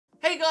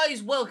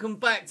guys, welcome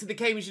back to the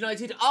Cambridge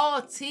United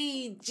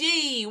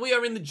RTG. We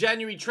are in the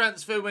January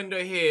transfer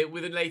window here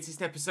with the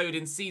latest episode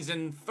in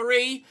Season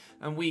 3.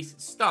 And we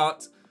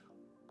start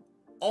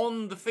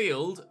on the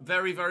field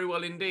very, very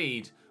well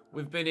indeed.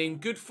 We've been in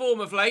good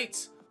form of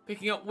late,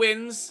 picking up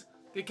wins,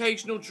 the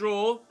occasional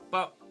draw,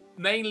 but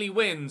mainly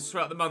wins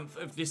throughout the month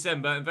of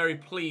December. I'm very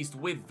pleased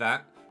with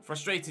that.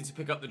 Frustrated to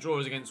pick up the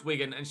draws against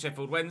Wigan and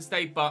Sheffield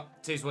Wednesday, but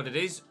it is what it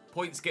is.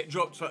 Points get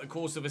dropped throughout the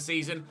course of a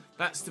season.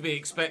 That's to be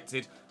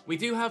expected. We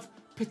do have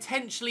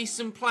potentially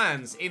some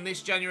plans in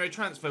this January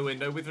transfer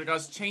window with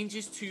regards to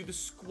changes to the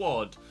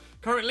squad.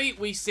 Currently,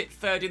 we sit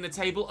third in the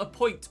table, a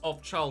point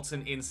off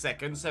Charlton in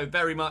second, so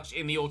very much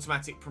in the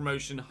automatic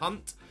promotion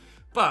hunt.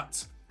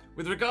 But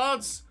with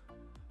regards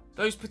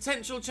those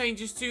potential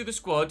changes to the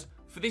squad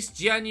for this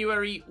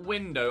January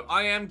window,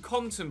 I am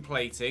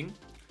contemplating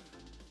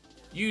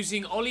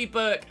using Ollie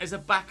Burke as a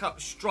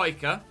backup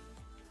striker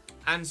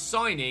and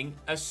signing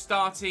a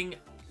starting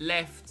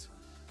left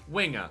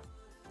winger.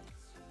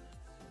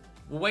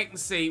 We'll wait and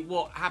see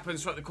what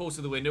happens throughout the course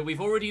of the window.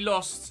 We've already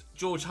lost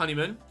George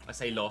Honeyman. I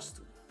say lost.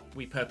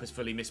 We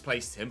purposefully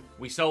misplaced him.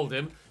 We sold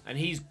him, and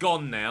he's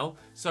gone now.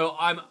 So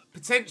I'm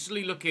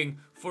potentially looking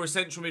for a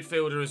central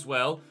midfielder as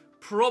well.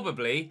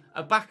 Probably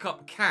a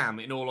backup cam,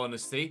 in all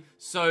honesty.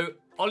 So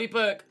Ollie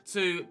Burke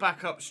to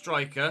backup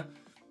striker,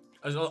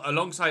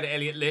 alongside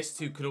Elliot List,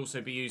 who could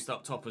also be used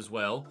up top as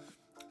well.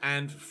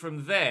 And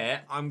from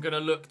there, I'm going to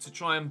look to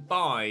try and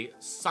buy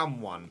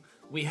someone.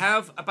 We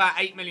have about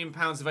 £8 million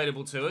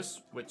available to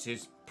us, which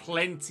is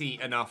plenty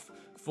enough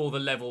for the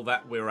level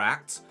that we're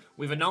at.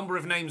 We have a number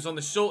of names on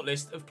the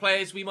shortlist of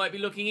players we might be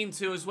looking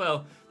into as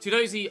well.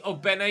 Tudozi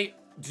Ogbene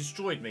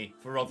destroyed me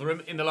for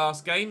Rotherham in the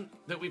last game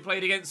that we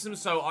played against them,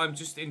 so I'm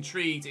just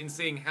intrigued in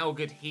seeing how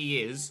good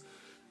he is.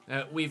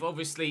 We've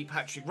obviously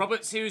Patrick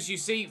Roberts here, as you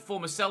see,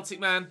 former Celtic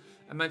man,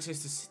 a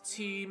Manchester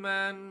City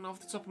man off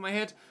the top of my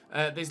head.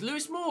 There's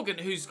Lewis Morgan,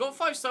 who's got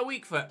a 5-star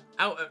week for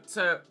out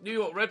at New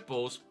York Red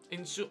Bulls.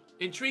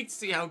 Intrigued to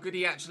see how good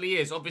he actually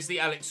is. Obviously,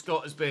 Alex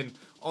Scott has been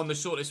on the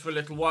shortlist for a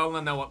little while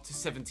now up to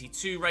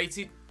 72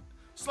 rated.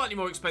 Slightly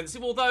more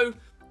expensive, although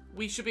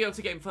we should be able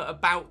to get him for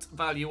about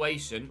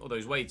valuation, although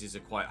his wages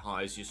are quite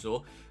high, as you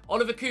saw.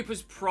 Oliver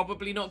Cooper's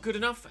probably not good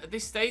enough at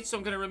this stage, so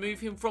I'm going to remove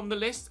him from the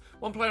list.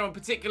 One player I'm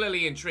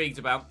particularly intrigued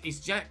about is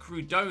Jack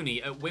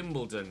Rudoni at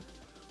Wimbledon.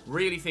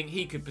 Really think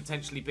he could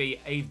potentially be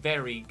a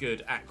very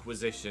good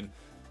acquisition.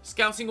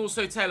 Scouting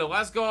also Taylor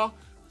Wasgar,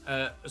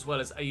 as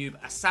well as Ayub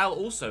Asal,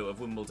 also of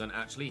Wimbledon,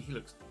 actually. He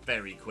looks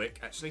very quick,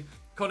 actually.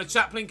 Connor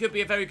Chaplin could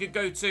be a very good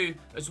go-to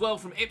as well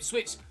from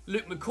Ipswich.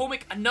 Luke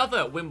McCormick,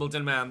 another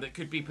Wimbledon man that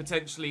could be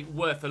potentially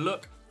worth a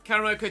look.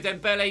 Karamoko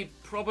Dembele,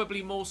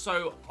 probably more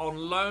so on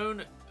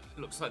loan.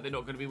 Looks like they're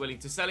not going to be willing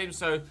to sell him,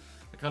 so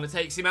it kind of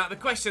takes him out of the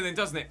question then,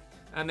 doesn't it?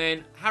 And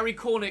then Harry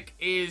Cornick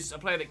is a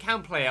player that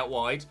can play out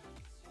wide.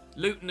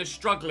 Luton are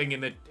struggling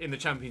in the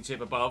Championship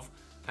above,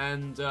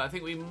 and I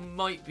think we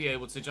might be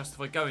able to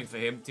justify going for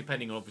him,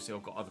 depending on, obviously,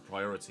 I've got other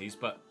priorities,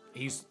 but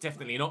he's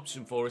definitely an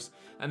option for us.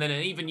 And then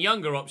an even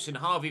younger option,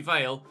 Harvey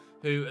Vale,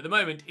 who at the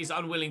moment is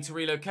unwilling to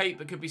relocate,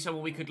 but could be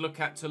someone we could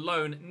look at to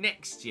loan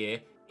next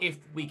year if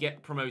we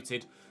get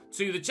promoted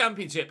to the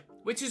Championship,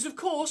 which is, of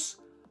course,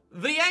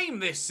 the aim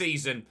this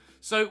season.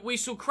 So we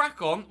shall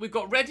crack on. We've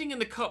got Reading in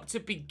the Cup to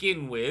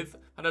begin with.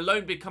 And a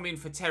loan bid come in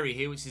for Terry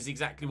here, which is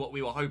exactly what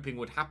we were hoping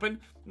would happen.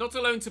 Not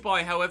a loan to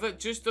buy, however,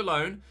 just a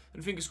loan.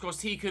 And fingers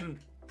crossed he can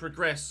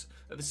progress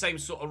at the same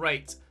sort of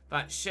rate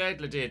that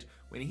Schädler did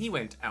when he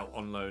went out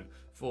on loan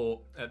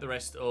for the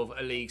rest of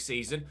a league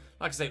season.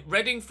 Like I say,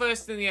 Reading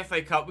first in the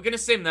FA Cup. We're going to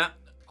sim that.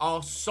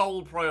 Our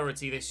sole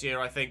priority this year,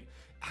 I think,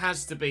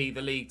 has to be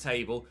the league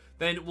table.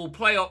 Then we'll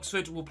play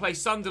Oxford, we'll play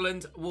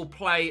Sunderland, we'll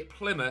play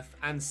Plymouth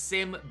and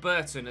sim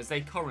Burton, as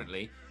they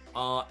currently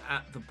are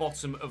at the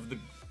bottom of the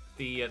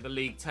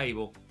league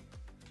table.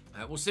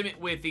 We'll sim it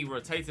with the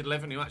rotated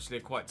 11, who actually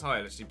are quite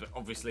tired, actually, but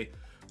obviously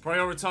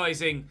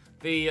prioritising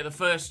the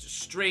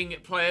first string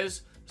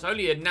players. It's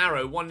only a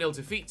narrow 1-0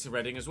 defeat to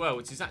Reading as well,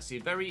 which is actually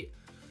a very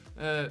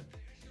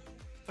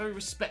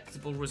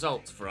respectable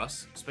result for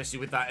us, especially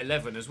with that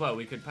 11 as well.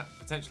 We could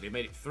potentially have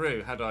made it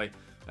through had I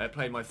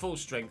played my full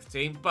strength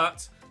team,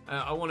 but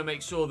I want to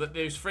make sure that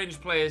those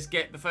fringe players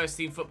get the first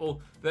team football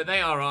that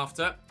they are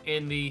after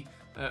in the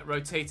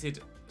rotated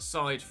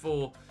side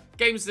for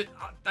games that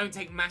don't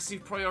take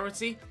massive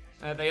priority.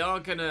 They are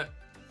going to...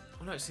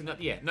 Oh, no, it's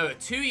not, yeah, no, a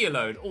 2-year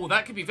loan. Oh,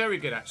 that could be very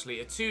good,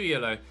 actually. A 2-year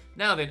loan.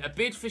 Now then, a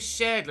bid for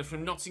Schädler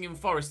from Nottingham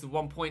Forest of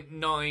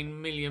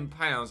 £1.9 million.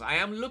 I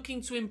am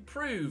looking to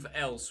improve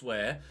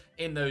elsewhere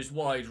in those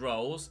wide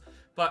roles,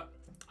 but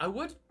I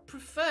would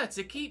prefer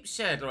to keep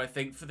Schädler, I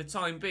think, for the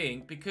time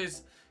being,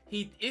 because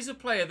he is a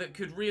player that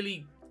could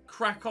really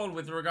crack on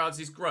with regards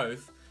to his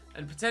growth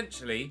and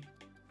potentially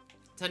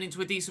turn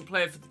into a decent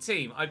player for the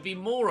team. I'd be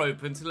more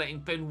open to letting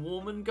Ben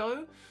Warman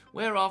go.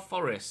 Where are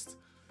Forest?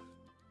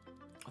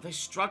 Are they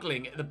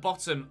struggling at the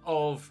bottom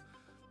of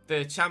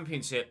the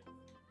Championship?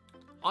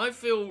 I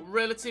feel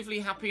relatively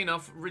happy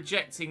enough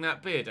rejecting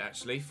that bid,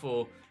 actually,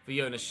 for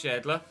Jonas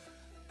Schädler.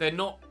 They're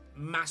not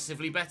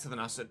massively better than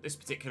us at this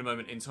particular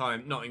moment in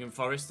time, Nottingham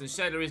Forest. And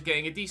Shedler is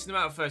getting a decent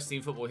amount of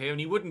first-team football here, and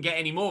he wouldn't get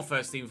any more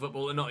first-team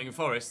football at Nottingham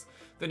Forest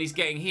than he's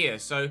getting here.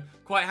 So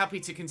quite happy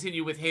to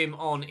continue with him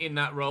on in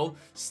that role.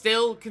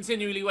 Still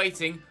continually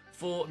waiting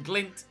for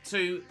Gwilt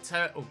to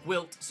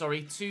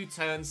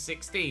turn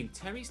 16.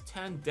 Terry's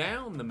turned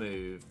down the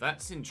move.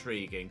 That's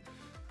intriguing.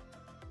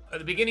 At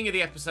the beginning of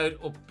the episode,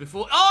 or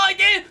before... Oh, I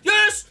did!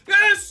 Yes!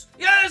 Yes!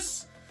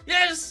 Yes!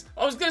 Yes!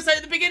 I was going to say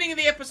at the beginning of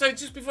the episode,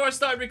 just before I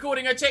started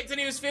recording, I checked and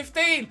he was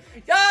 15.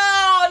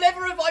 Oh,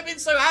 never have I been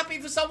so happy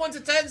for someone to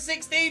turn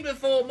 16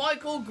 before.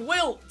 Michael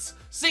Gwilt,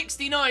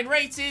 69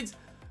 rated,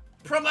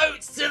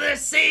 promotes to the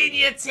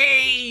senior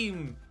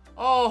team.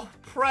 Oh,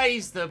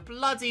 praise the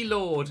bloody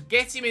Lord.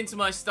 Get him into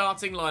my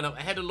starting lineup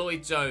ahead of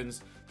Lloyd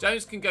Jones.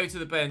 Jones can go to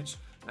the bench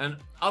and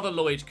other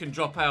Lloyd can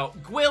drop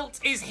out. Gwilt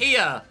is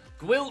here.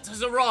 Gwilt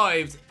has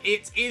arrived.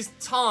 It is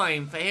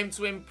time for him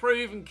to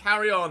improve and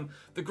carry on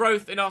the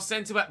growth in our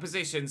centre-back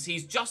positions.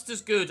 He's just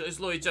as good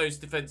as Lloyd Jones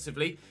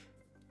defensively.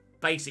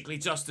 Basically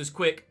just as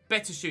quick.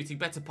 Better shooting,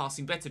 better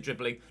passing, better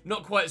dribbling.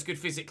 Not quite as good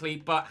physically,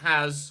 but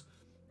has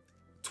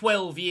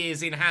 12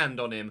 years in hand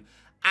on him.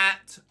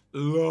 At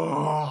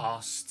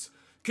last.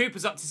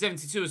 Cooper's up to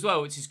 72 as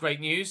well, which is great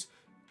news.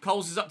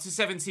 Coles is up to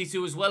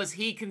 72 as well as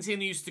he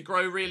continues to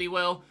grow really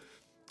well.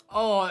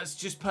 Oh, that's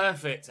just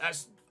perfect.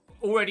 That's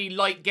already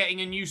like getting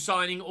a new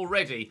signing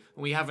already.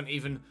 We haven't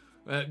even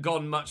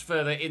gone much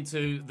further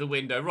into the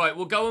window. Right,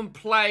 we'll go and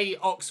play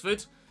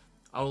Oxford.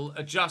 I'll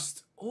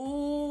adjust.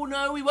 Oh,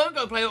 no, we won't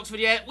go and play Oxford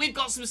yet. We've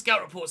got some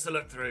scout reports to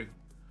look through.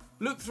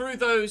 Look through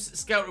those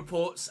scout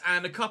reports,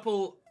 and a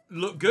couple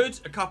look good,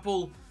 a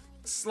couple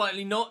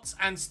slightly not,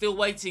 and still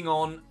waiting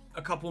on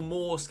a couple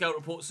more scout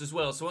reports as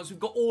well. So once we've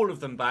got all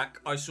of them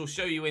back, I shall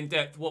show you in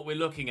depth what we're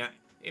looking at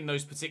in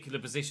those particular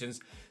positions.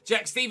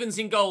 Jack Stevens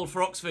in goal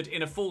for Oxford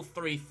in a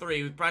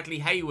 4-3-3 with Bradley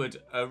Hayward,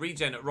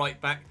 regen at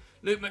right back.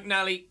 Luke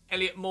McNally,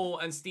 Elliot Moore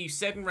and Steve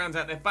Seddon round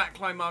out their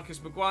backline. Marcus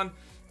McGuan,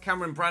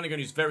 Cameron Brannigan,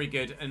 who's very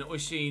good, and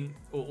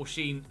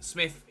Oisin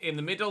Smith in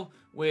the middle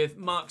with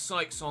Mark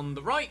Sykes on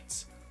the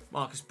right.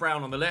 Marcus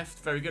Brown on the left,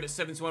 very good at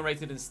 71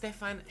 rated, and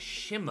Stefan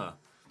Schimmer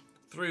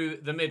through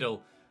the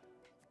middle.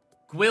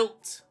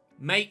 Gwilt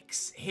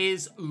makes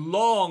his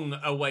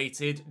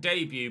long-awaited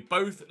debut,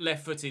 both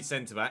left-footed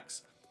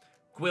centre-backs.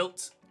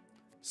 Gwilt,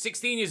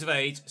 16 years of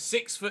age,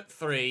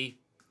 6'3",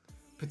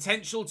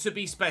 potential to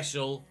be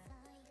special.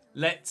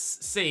 Let's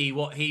see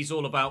what he's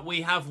all about.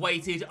 We have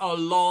waited a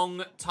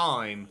long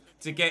time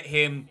to get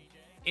him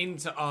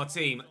into our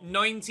team.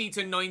 90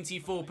 to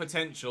 94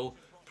 potential.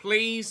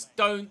 Please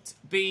don't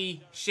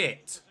be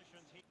shit.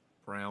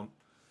 Brown,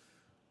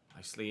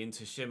 nicely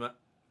into Schimmer.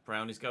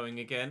 Brown is going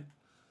again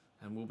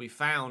and will be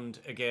found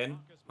again.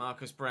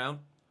 Marcus Brown.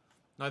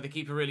 Neither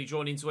keeper really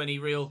drawn into any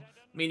real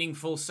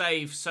meaningful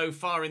save so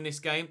far in this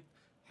game.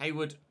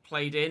 Hayward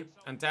played in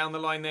and down the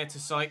line there to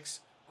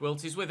Sykes.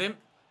 Gwilt is with him.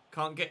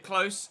 Can't get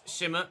close.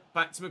 Schimmer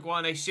back to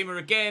Maguire. Schimmer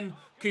again.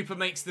 Cooper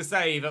makes the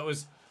save. That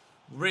was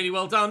really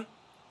well done.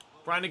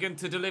 Brannigan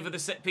to deliver the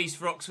set piece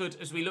for Oxford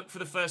as we look for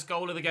the first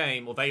goal of the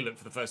game. Or they look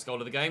for the first goal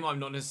of the game. I'm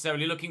not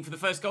necessarily looking for the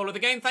first goal of the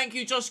game. Thank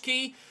you, Josh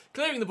Key.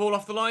 Clearing the ball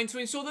off the line to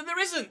ensure that there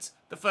isn't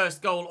the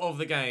first goal of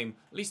the game.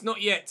 At least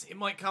not yet. It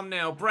might come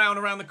now. Brown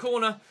around the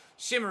corner.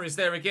 Schimmer is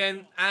there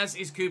again, as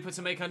is Cooper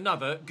to make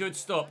another good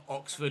stop.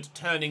 Oxford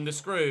turning the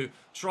screw.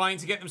 Trying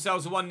to get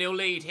themselves a 1-0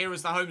 lead. Here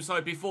is the home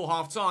side before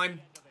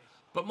half-time.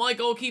 But my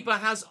goalkeeper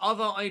has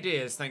other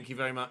ideas. Thank you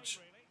very much.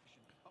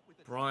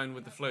 Brian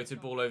with the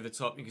floated ball over the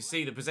top. You can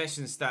see the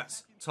possession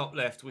stats top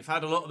left. We've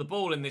had a lot of the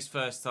ball in this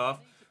first half.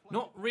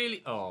 Not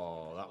really...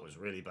 Oh, that was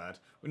really bad.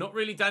 We've not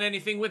really done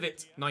anything with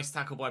it. Nice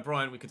tackle by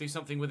Brian. We could do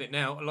something with it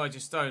now.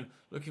 Elijah Stone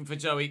looking for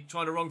Joey.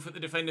 Trying to wrong foot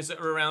the defenders that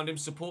are around him.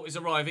 Support is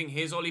arriving.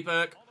 Here's Ollie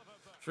Burke.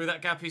 Through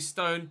that gap is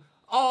Stone.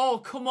 Oh,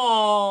 come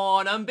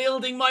on. I'm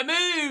building my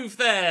move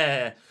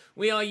there.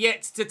 We are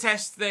yet to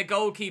test their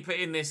goalkeeper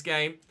in this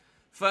game.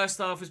 First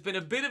half has been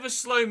a bit of a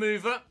slow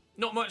mover.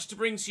 Not much to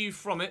bring to you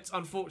from it,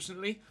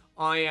 unfortunately.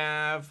 I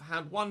have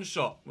had one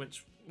shot,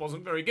 which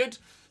wasn't very good.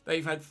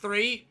 They've had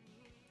 3,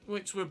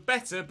 which were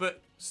better,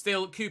 but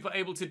still Cooper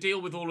able to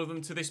deal with all of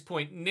them to this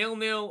point.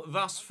 0-0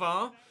 thus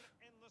far.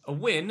 A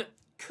win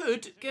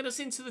could get us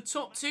into the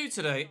top 2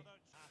 today.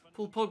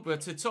 Paul Pogba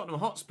to Tottenham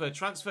Hotspur.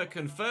 Transfer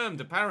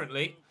confirmed,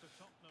 apparently.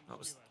 That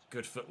was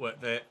good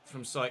footwork there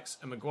from Sykes,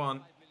 and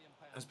McGuan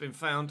has been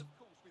found.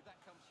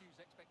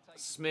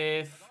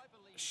 Smith,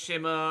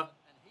 Schimmer,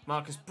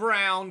 Marcus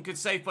Brown. Good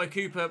save by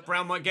Cooper.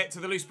 Brown might get to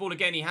the loose ball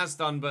again. He has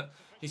done, but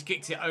he's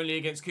kicked it only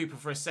against Cooper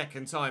for a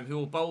second time, who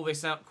will bowl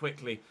this out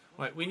quickly.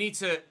 Right, we need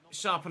to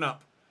sharpen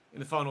up in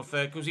the final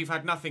third because we've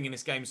had nothing in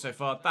this game so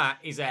far. That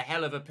is a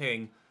hell of a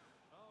ping.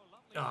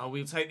 Oh,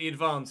 we'll take the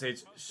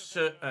advantage.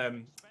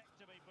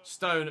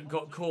 Stone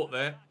got caught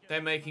there.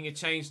 They're making a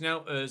change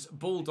now as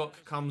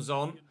Baldock comes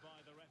on.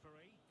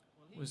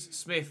 It was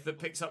Smith that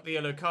picks up the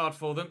yellow card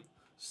for them.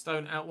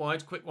 Stone out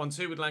wide. Quick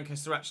 1-2 with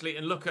Lancaster actually.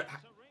 And look at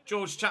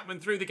George Chapman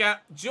through the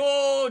gap.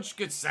 George!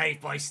 Good save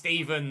by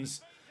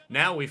Stevens.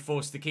 Now we've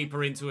forced the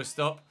keeper into a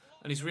stop.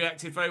 And he's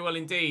reacted very well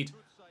indeed.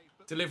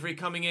 Delivery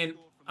coming in.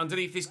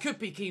 Underneath this could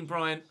be Keane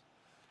Bryant.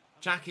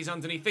 Jack is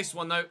underneath this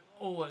one, though.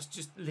 Oh, it's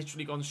just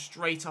literally gone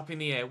straight up in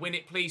the air. Win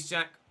it, please,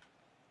 Jack.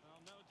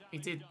 He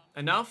did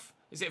enough.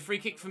 Is it a free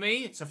kick for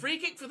me? It's a free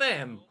kick for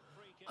them.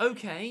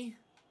 Okay.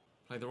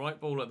 Play the right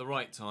ball at the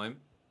right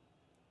time.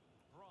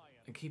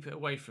 And keep it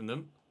away from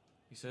them,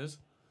 he says.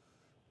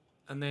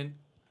 And then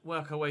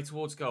work our way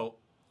towards goal.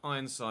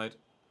 Ironside.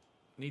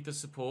 Need the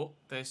support.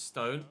 There's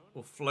Stone.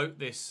 We'll float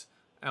this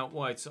out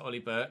wide to Ollie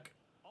Burke.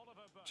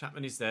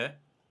 Chapman is there.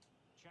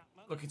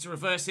 Looking to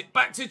reverse it.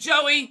 Back to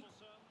Joey.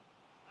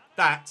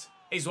 That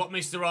is what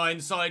Mr.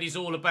 Ironside is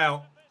all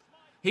about.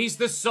 He's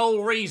the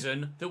sole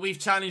reason that we've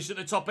challenged at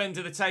the top end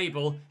of the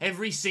table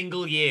every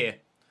single year.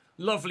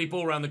 Lovely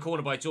ball around the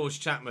corner by George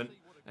Chapman.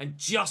 And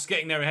just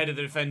getting there ahead of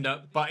the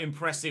defender. But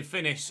impressive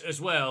finish as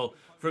well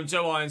from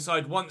Joe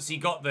Ironside once he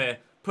got there.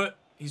 Put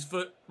his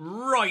foot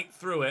right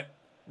through it.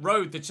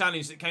 Rode the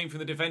challenge that came from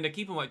the defender.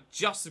 Keeper might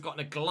just have gotten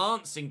a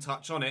glancing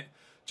touch on it.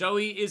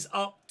 Joey is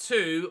up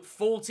to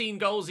 14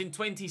 goals in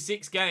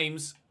 26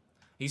 games.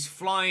 He's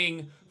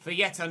flying for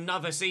yet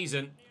another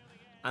season.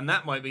 And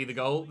that might be the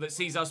goal that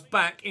sees us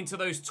back into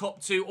those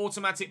top 2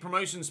 automatic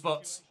promotion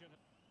spots.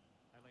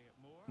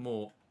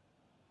 Moore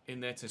in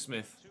there to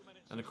Smith.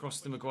 And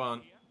across to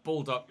McGuan.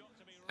 Balled up.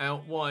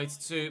 Out wide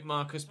to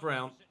Marcus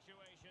Brown.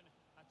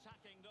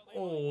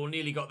 Oh,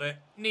 nearly got there.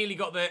 Nearly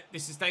got there.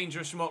 This is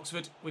dangerous from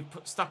Oxford. We've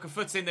stuck a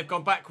foot in. They've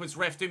gone backwards.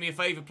 Ref, do me a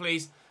favour,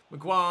 please.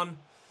 McGuan.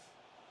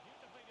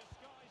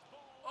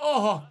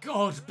 Oh,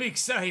 God. Big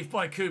save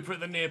by Cooper at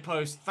the near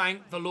post.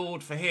 Thank the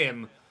Lord for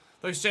him.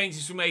 Those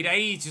changes were made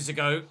ages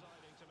ago.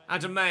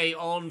 Adam May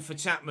on for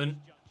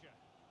Chapman.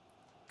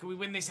 Can we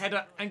win this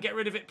header and get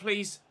rid of it,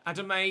 please?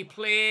 Adam May,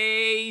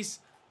 please.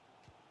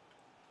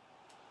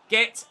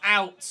 Get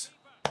out.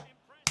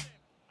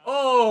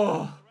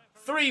 Oh,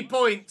 3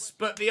 points,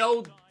 but the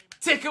old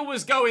ticker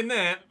was going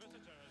there.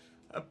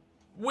 A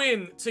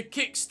win to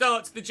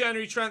kickstart the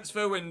January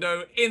transfer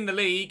window in the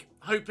league.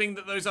 Hoping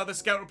that those other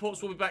scout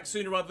reports will be back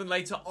sooner rather than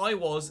later. I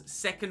was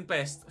second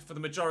best for the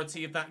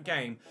majority of that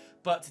game.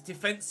 But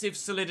defensive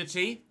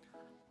solidity.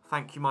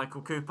 Thank you,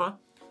 Michael Cooper.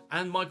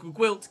 And Michael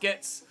Gwilt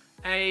gets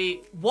a...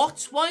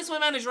 What? Why is my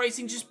manager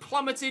rating just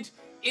plummeted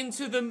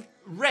into the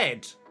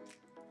red?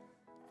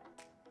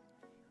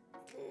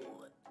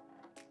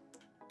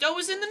 That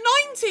was in the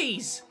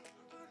 90s!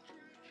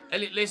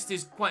 Elliot List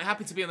is quite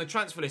happy to be on the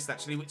transfer list,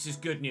 actually, which is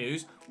good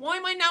news. Why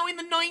am I now in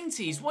the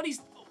 90s?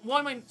 Why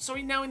am I,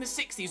 sorry, now in the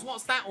 60s?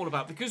 What's that all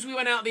about? Because we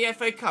went out the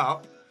FA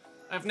Cup,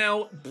 I've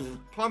now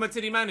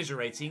plummeted in manager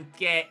rating.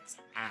 Get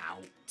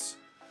out.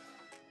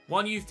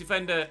 One youth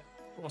defender,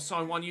 or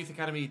sorry, one youth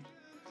academy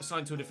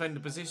assigned to a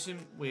defender position.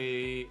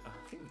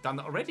 I think we've done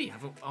that already,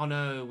 haven't we? Oh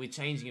no, we're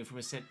changing it from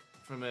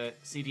a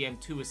CDM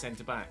to a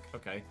centre back.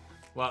 Okay,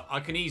 well, I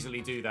can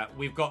easily do that.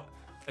 We've got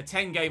a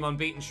 10-game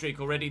unbeaten streak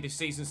already this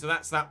season, so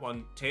that's that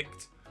one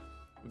ticked.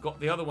 We've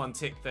got the other one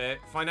ticked there.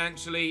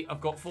 Financially,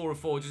 I've got 4 of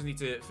 4. Just need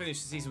to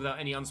finish the season without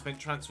any unspent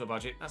transfer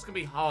budget. That's going to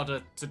be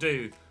harder to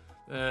do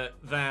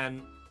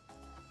than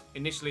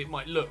initially it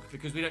might look,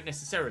 because we don't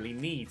necessarily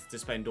need to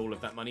spend all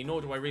of that money,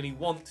 nor do I really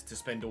want to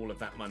spend all of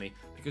that money,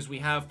 because we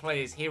have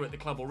players here at the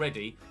club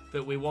already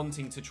that we're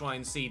wanting to try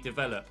and see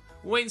develop.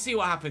 We'll wait and see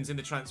what happens in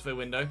the transfer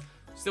window.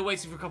 Still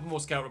waiting for a couple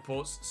more scout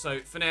reports. So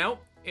for now,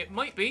 it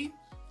might be,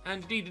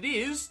 and indeed it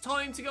is,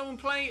 time to go and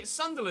play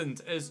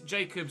Sunderland, as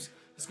Jacobs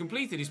has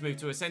completed his move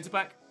to a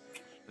centre-back,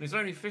 and he's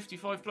only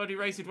 55 bloody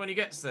rated when he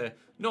gets there.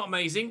 Not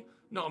amazing,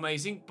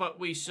 but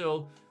we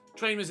shall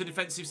train him as a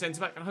defensive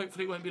centre-back, and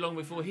hopefully it won't be long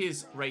before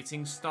his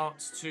rating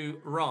starts to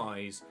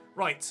rise.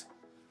 Right,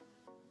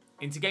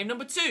 into game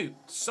number 2,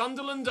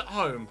 Sunderland at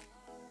home.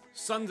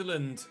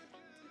 Sunderland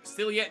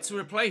still yet to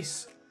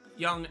replace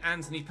young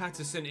Anthony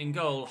Patterson in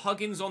goal.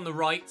 Huggins on the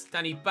right,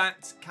 Danny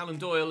Batt, Callum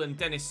Doyle and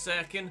Dennis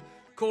Serkin.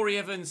 Corey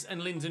Evans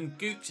and Lyndon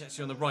Gooch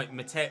actually on the right.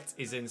 Matette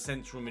is in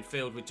central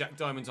midfield with Jack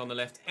Diamond on the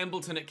left.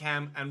 Embleton at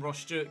cam and Ross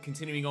Stewart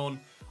continuing on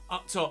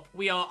up top.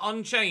 We are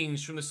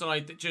unchanged from the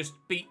side that just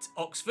beat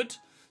Oxford.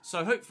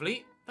 So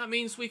hopefully that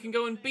means we can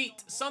go and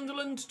beat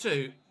Sunderland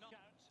too.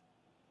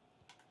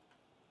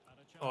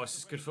 Oh, this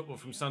is good football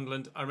from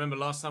Sunderland. I remember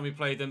last time we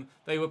played them,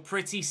 they were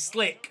pretty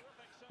slick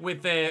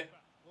with their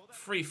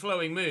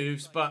free-flowing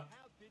moves, but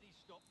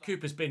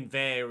Cooper's been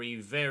very,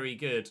 very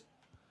good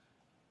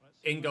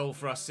in goal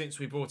for us since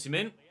we brought him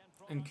in,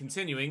 and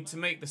continuing to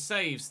make the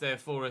saves there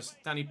for us.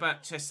 Danny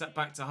Batt chests that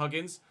back to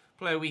Huggins,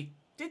 player we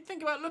did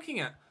think about looking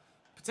at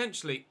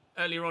potentially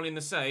earlier on in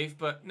the save,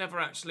 but never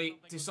actually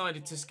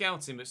decided to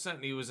scout him, but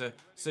certainly was a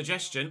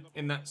suggestion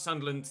in that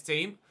Sunderland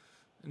team,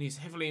 and he's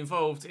heavily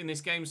involved in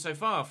this game so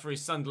far for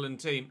his Sunderland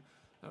team.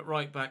 At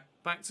right back,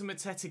 back to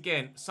Matette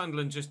again.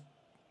 Sunderland just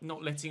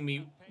not letting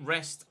me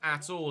rest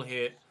at all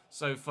here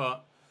so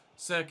far.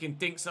 Serkin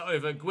dinks it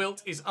over.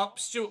 Gwilt is up.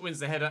 Stewart wins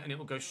the header, and it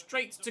will go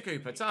straight to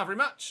Cooper. Ta very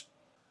much.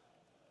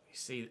 You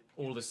see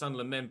all the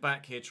Sunderland men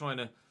back here trying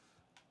to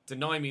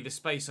deny me the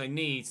space I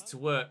need to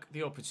work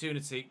the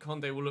opportunity.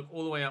 Conde will look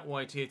all the way out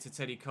wide here to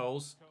Teddy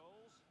Coles.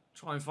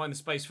 Try and find the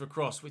space for a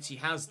cross, which he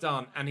has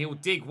done, and he'll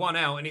dig one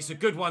out, and it's a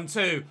good one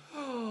too.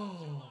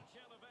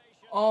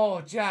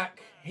 Oh,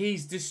 Jack,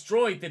 he's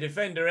destroyed the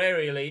defender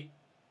aerially.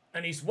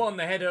 And he's won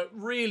the header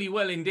really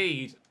well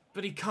indeed.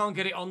 But he can't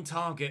get it on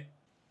target.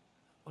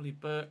 Ollie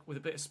Burke with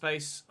a bit of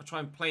space. I'll try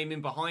and play him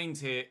in behind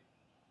here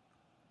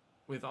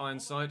with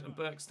Ironside. And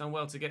Burke's done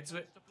well to get to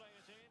it.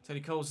 Teddy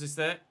Coles is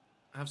there.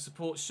 Have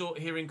support short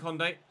here in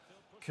Conde.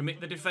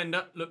 Commit the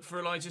defender. Look for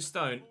Elijah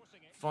Stone.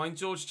 Find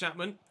George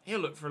Chapman. He'll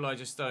look for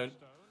Elijah Stone.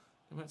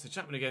 Go back to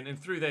Chapman again. And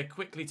through there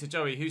quickly to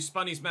Joey, who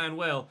spun his man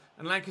well.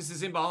 And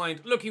Lancaster's in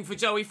behind. Looking for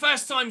Joey.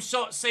 First time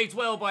shot saved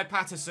well by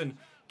Patterson.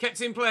 Kept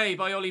in play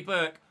by Ollie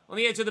Burke. On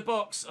the edge of the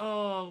box,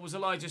 oh, it was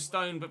Elijah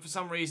Stone, but for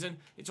some reason,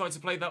 he tried to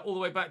play that all the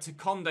way back to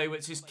Conde,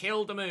 which has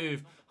killed the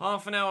move.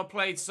 Half an hour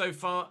played so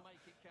far.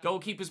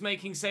 Goalkeepers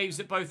making saves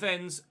at both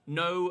ends.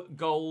 No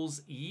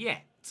goals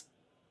yet.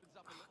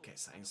 Oh,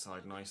 gets that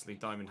inside nicely.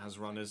 Diamond has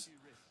runners.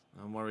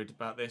 I'm worried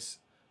about this.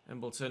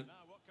 Embleton.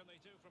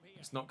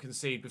 Let's not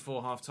concede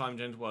before half-time,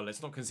 gentlemen. Well,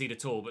 let's not concede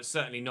at all, but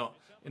certainly not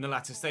in the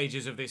latter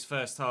stages of this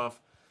first half.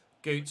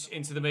 Gooch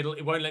into the middle.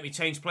 It won't let me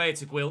change player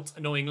to Gwilt,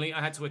 annoyingly. I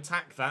had to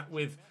attack that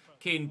with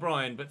Keane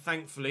Bryan, but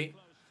thankfully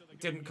it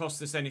didn't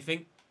cost us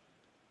anything.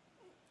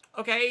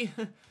 Okay,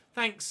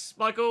 thanks,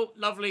 Michael.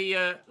 Lovely,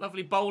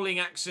 lovely bowling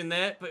action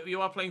there. But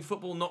you are playing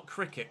football, not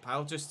cricket,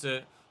 pal. Just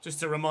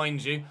to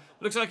remind you.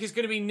 Looks like it's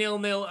going to be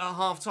 0-0 at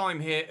half-time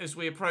here as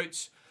we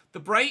approach the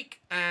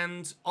break,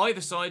 and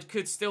either side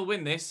could still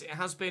win this. It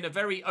has been a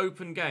very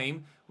open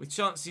game with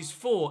chances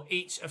for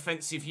each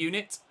offensive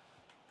unit.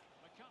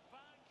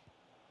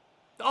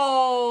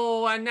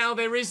 Oh, and now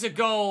there is a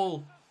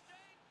goal.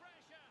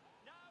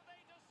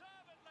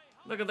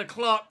 Look at the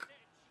clock.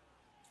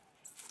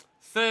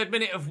 3rd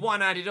minute of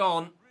 1 added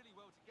on.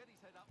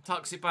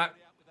 Tucks it back.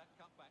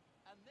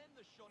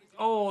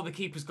 Oh, the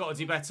keeper's got to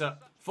do better.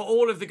 For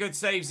all of the good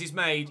saves he's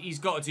made, he's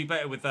got to do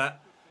better with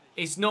that.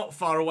 It's not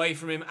far away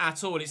from him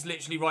at all. It's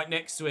literally right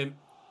next to him.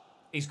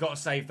 He's got to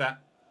save that.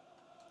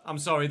 I'm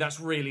sorry, that's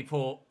really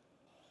poor.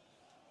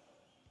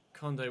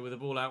 Conde with the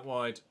ball out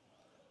wide.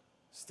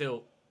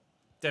 Still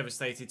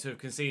devastated to have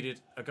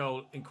conceded a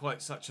goal in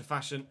quite such a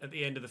fashion at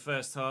the end of the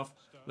first half.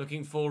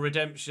 Looking for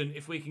redemption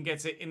if we can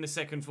get it in the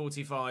second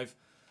 45.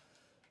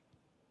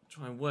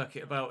 Try and work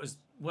it about as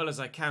well as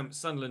I can.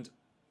 Sunderland,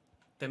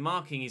 their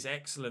marking is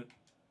excellent,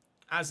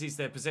 as is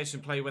their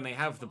possession play when they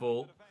have the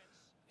ball.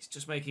 It's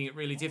just making it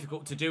really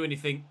difficult to do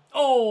anything.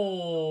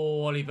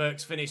 Oh, Ollie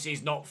Burke's finish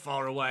is not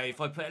far away.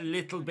 If I put a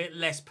little bit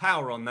less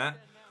power on that,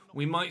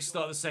 we might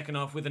start the second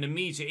half with an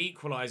immediate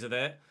equaliser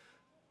there.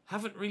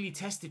 Haven't really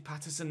tested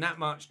Patterson that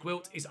much.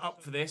 Gwilt is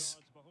up for this.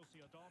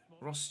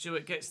 Ross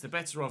Stewart gets the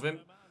better of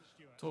him.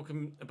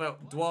 Talking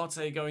about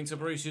Duarte going to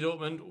Borussia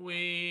Dortmund.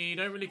 We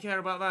don't really care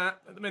about that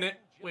at the minute.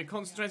 We're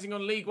concentrating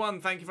on League One,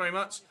 thank you very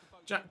much.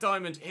 Jack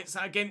Diamond hits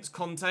that against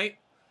Conte.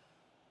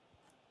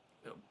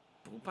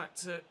 Ball back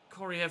to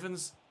Corey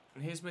Evans.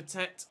 And here's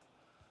Matet.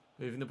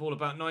 Moving the ball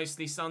about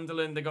nicely.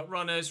 Sunderland, they got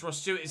runners. Ross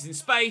Stewart is in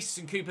space.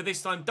 And Cooper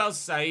this time does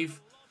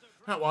save.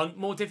 That one,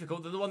 more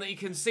difficult than the one that he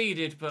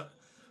conceded. But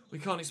we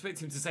can't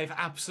expect him to save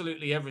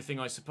absolutely everything,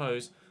 I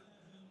suppose.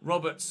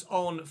 Roberts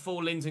on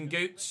for Lyndon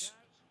Gooch.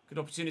 Good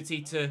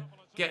opportunity to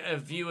get a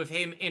view of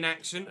him in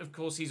action. Of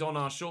course, he's on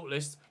our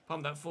shortlist.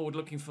 Pump that forward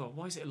looking for...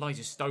 Why is it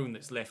Elijah Stone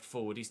that's left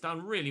forward? He's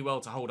done really well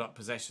to hold up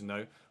possession,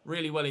 though.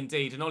 Really well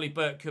indeed. And Ollie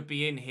Burke could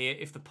be in here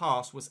if the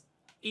pass was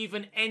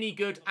even any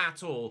good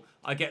at all.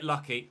 I get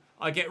lucky.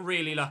 I get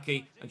really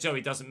lucky. And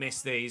Joey doesn't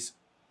miss these.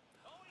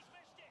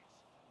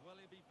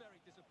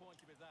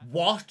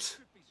 What?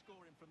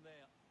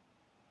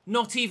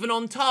 Not even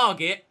on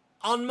target?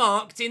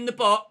 Unmarked in the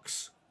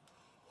box?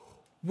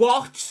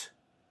 What?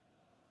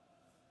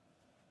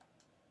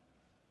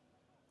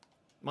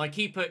 My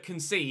keeper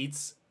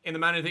concedes in the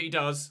manner that he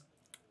does,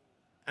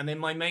 and then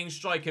my main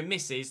striker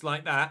misses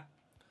like that.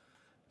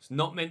 It's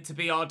not meant to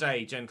be our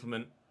day,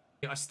 gentlemen.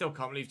 I still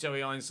can't believe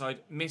Joey Ironside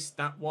missed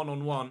that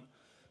one-on-one.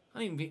 I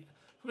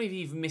don't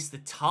even miss the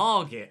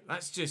target.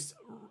 That's just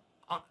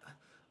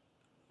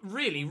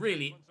really,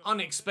 really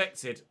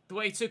unexpected. The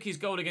way he took his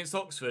goal against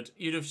Oxford,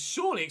 you'd have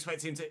surely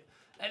expected him to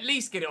at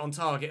least get it on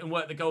target and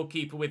work the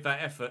goalkeeper with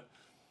that effort.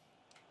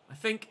 I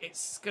think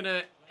it's going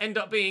to end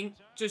up being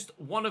just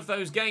one of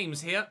those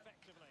games here.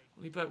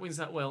 Ollie Burke wins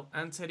that well.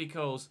 And Teddy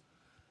Coles.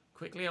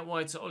 Quickly out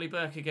wide to Ollie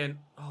Burke again.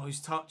 Oh,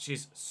 his touch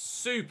is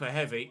super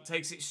heavy.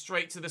 Takes it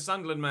straight to the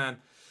Sunderland man.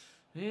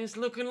 It's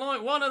looking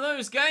like one of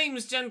those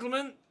games,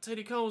 gentlemen.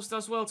 Teddy Coles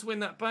does well to win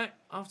that back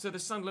after the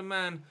Sunderland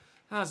man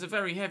has a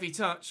very heavy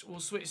touch. We'll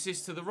switch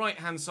this to the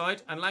right-hand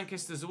side. And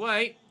Lancaster's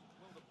away.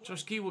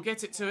 Josh Key will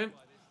get it to him.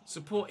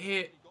 Support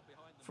here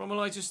from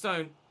Elijah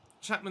Stone.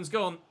 Chapman's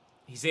gone.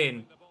 He's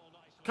in.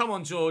 Come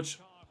on, George.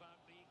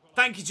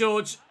 Thank you,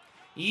 George.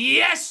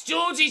 Yes,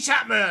 Georgie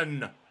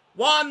Chapman.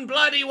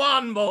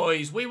 1-1,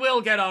 boys. We will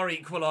get our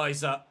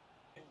equaliser.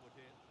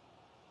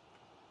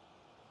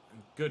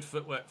 Good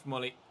footwork from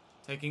Ollie.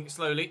 Taking it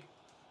slowly.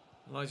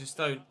 Elijah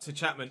Stone to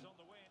Chapman.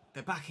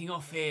 They're backing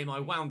off him. I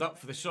wound up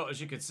for the shot,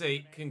 as you could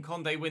see. Can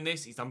Conde win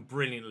this? He's done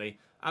brilliantly.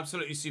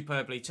 Absolutely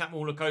superbly. Chapman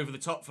will look over the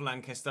top for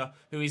Lancaster,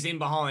 who is in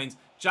behind.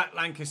 Jack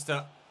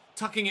Lancaster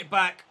tucking it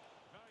back.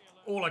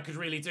 all I could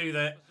really do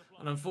there.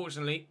 And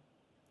unfortunately,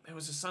 there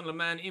was a Sunderland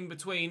man in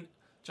between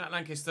Jack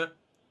Lancaster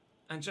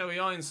and Joey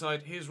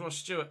Ironside. Here's Ross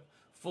Stewart.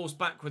 Forced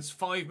backwards.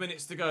 5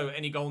 minutes to go.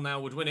 Any goal now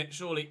would win it,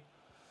 surely.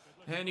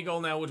 Any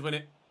goal now would win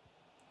it.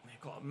 They've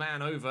got a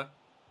man over.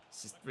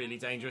 This is really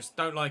dangerous.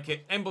 Don't like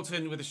it.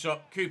 Embleton with a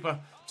shot. Cooper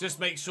just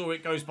makes sure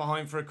it goes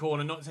behind for a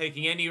corner. Not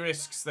taking any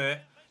risks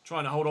there.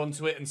 Trying to hold on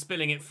to it and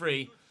spilling it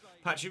free.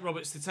 Patrick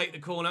Roberts to take the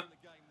corner.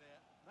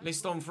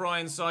 List on for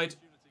Ironside.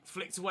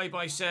 Flicked away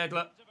by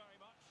Schädler.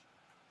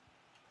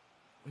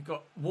 We've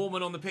got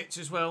Warman on the pitch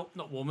as well.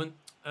 Not Warman.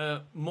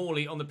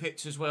 Morley on the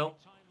pitch as well.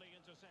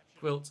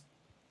 Quilt.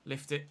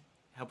 Lift it.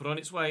 Help it on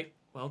its way.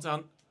 Well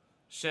done.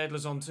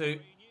 Schädler's on too.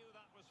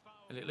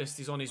 Elliot List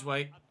is on his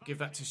way. Give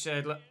that to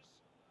Schädler.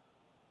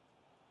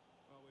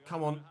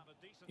 Come on.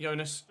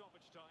 Jonas.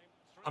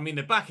 I mean,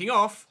 they're backing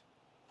off.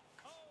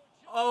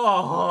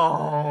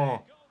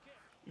 Oh!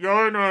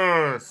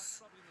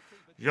 Jonas!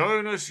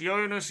 Jonas.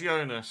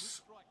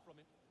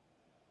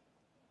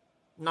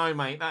 No,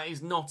 mate. That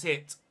is not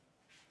it.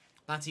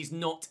 That is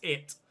not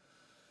it.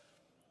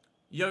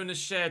 Jonas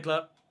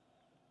Schädler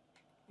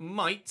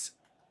might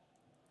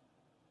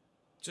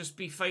just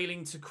be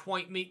failing to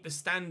quite meet the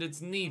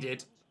standards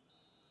needed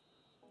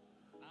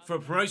for a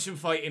promotion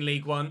fight in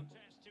League One,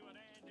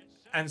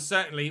 and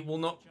certainly will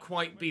not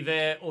quite be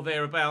there or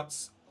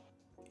thereabouts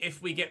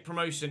if we get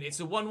promotion. It's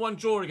a 1-1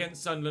 draw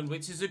against Sunderland,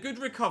 which is a good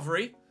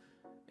recovery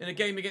in a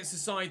game against a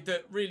side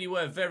that really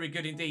were very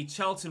good indeed.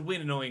 Charlton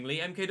win, annoyingly.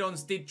 MK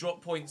Dons did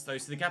drop points, though,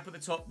 so the gap at the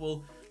top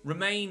will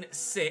remain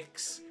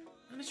 6.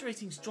 Manager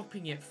rating's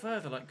dropping yet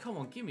further. Like, come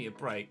on, give me a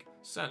break.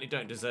 Certainly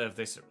don't deserve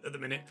this at the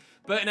minute.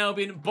 Burton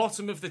Albion,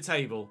 bottom of the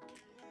table.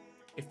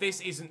 If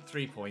this isn't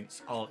 3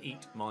 points, I'll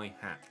eat my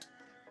hat.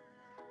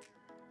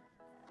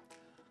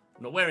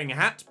 I'm not wearing a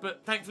hat,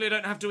 but thankfully I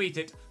don't have to eat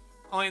it.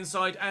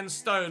 Ironside and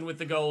Stone with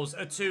the goals.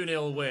 A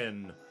 2-0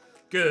 win.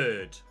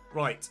 Good.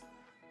 Right.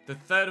 The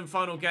third and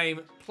final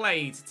game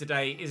played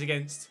today is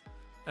against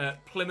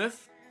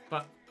Plymouth.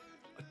 But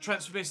a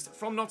transfer list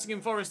from Nottingham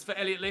Forest for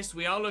Elliot List.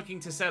 We are looking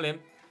to sell him.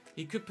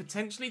 He could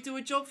potentially do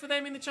a job for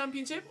them in the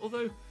Championship,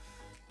 although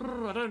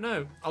I don't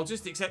know. I'll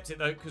just accept it,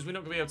 though, because we're not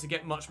going to be able to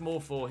get much more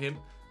for him.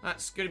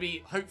 That's going to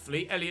be,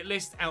 hopefully, Elliot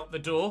List out the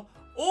door.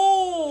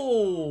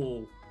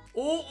 Oh!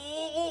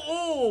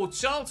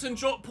 Charlton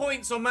drop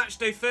points on match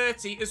day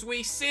 30 as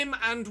we sim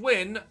and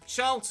win.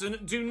 Charlton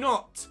do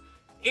not.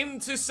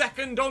 Into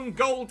second on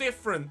goal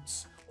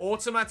difference.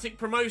 Automatic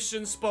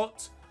promotion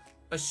spot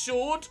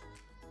assured,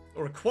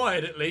 or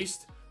acquired at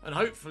least, and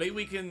hopefully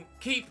we can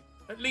keep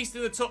at least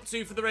in the top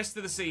 2 for the rest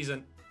of the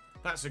season.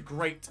 That's a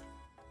great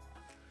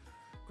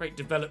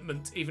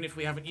development, even if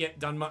we haven't yet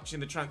done much in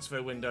the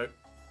transfer window.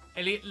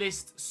 Elliot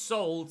List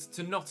sold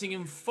to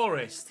Nottingham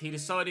Forest. He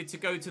decided to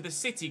go to the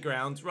City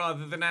Ground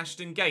rather than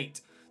Ashton Gate.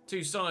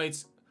 Two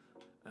sides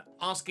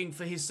asking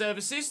for his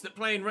services that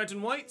play in red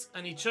and white,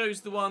 and he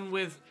chose the one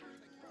with,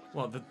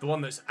 well, the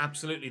one that's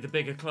absolutely the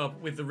bigger club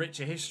with the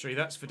richer history.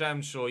 That's for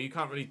damn sure. You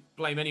can't really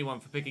blame anyone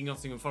for picking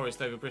Nottingham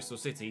Forest over Bristol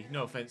City.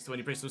 No offence to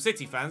any Bristol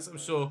City fans. I'm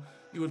sure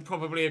you would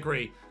probably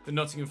agree that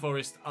Nottingham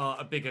Forest are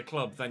a bigger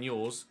club than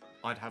yours.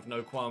 I'd have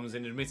no qualms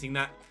in admitting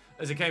that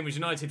as a Cambridge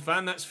United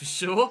fan, that's for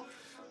sure.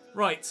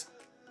 Right.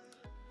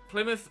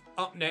 Plymouth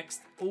up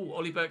next. Oh,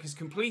 Ollie Burke has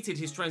completed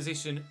his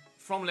transition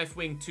from left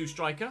wing to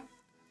striker.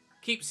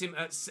 Keeps him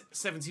at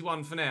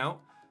 71 for now,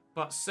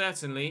 but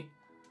certainly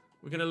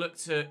we're going to look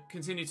to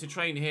continue to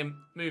train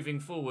him moving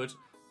forward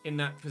in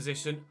that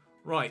position.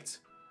 Right.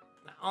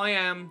 I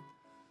am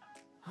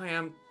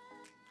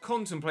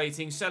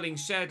contemplating selling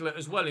Schädler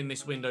as well in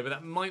this window, but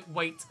that might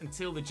wait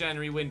until the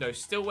January window.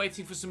 Still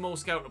waiting for some more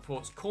scout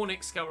reports.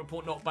 Cornick scout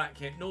report not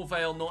back yet. Nor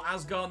Vale, nor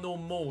Asgar, nor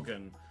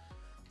Morgan.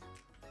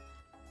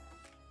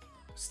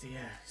 So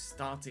yeah,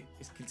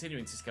 it's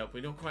continuing to scout,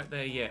 but we're not quite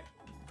there yet.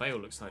 Vale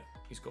looks like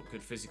he's got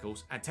good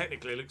physicals, and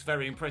technically looks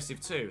very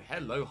impressive too.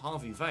 Hello,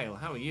 Harvey Vale.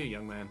 How are you,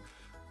 young man?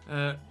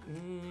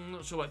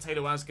 Not sure about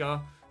Taylor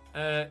Asgar.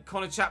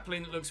 Connor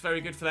Chaplin looks very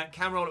good for that.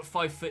 Cam roll at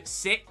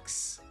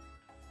 5'6".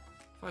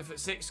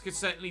 5'6", could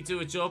certainly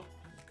do a job.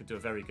 Could do a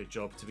very good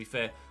job, to be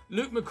fair.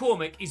 Luke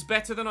McCormick is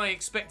better than I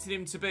expected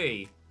him to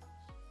be,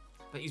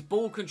 but his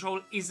ball control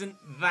isn't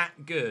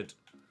that good.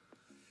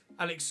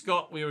 Alex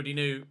Scott, we already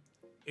knew,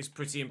 is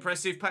pretty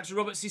impressive. Patrick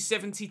Roberts is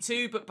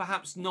 72, but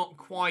perhaps not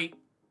quite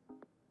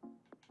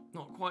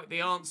the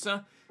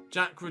answer.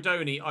 Jack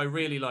Rodoni, I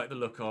really like the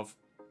look of.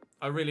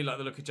 I really like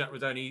the look of Jack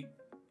Rodoni.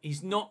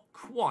 He's not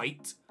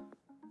quite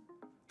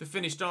the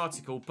finished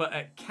article, but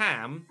at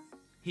Cam,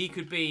 he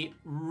could be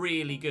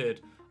really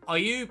good.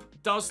 Ayub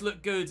does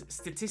look good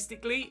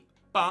statistically,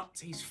 but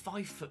he's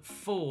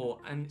 5'4",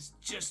 and it's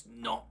just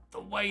not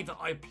the way that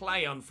I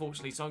play,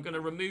 unfortunately, so I'm going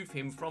to remove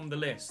him from the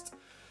list.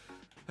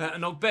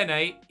 And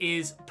Ogbene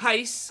is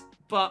pace,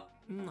 but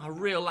a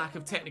real lack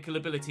of technical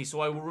ability,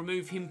 so I will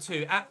remove him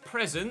too. At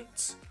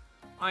present,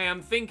 I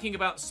am thinking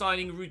about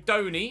signing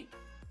Rudoni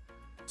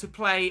to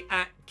play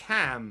at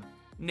Cam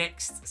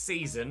next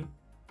season,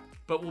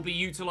 but will be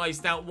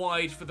utilised out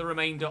wide for the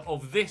remainder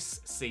of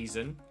this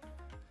season.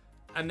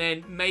 And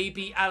then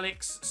maybe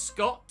Alex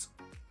Scott.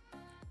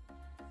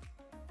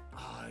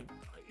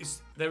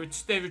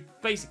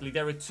 Basically,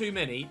 there are too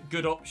many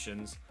good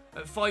options.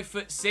 At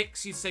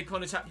 5'6", you'd say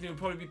Connor Chaplin would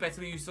probably be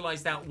better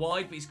utilised out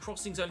wide, but his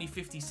crossing's only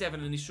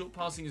 57 and his short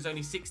passing is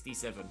only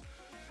 67.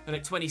 And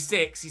at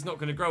 26, he's not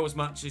going to grow as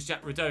much as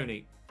Jack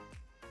Rodoni.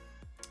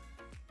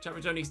 Jack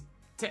Rodoni's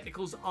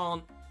technicals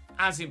aren't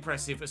as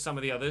impressive as some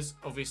of the others,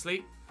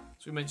 obviously.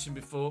 As we mentioned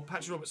before,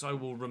 Patrick Roberts I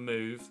will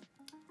remove.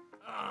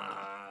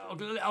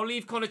 I'll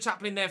leave Connor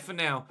Chaplin there for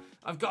now.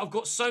 I've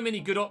got so many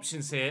good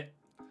options here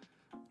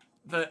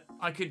that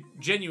I could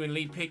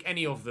genuinely pick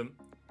any of them.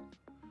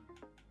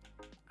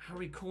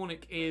 Harry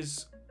Cornick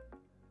is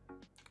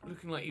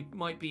looking like he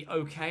might be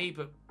okay,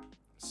 but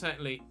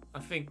certainly I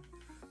think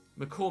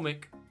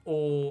McCormick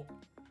or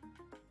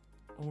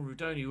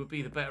Rudoni would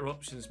be the better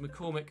options.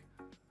 McCormick,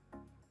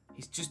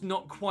 he's just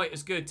not quite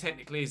as good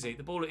technically, is he?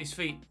 The ball at his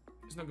feet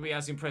is not going to be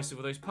as impressive,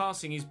 although his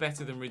passing is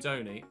better than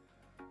Rudoni.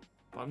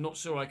 But I'm not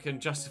sure I can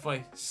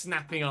justify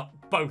snapping up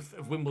both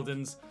of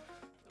Wimbledon's,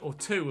 or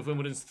two of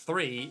Wimbledon's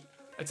 3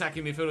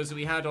 attacking midfielders that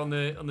we had on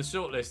the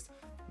shortlist.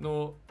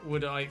 Nor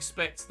would I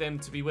expect them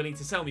to be willing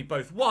to sell me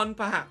both. 1,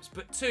 perhaps,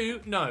 but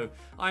 2, no.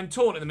 I'm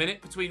torn at the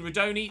minute between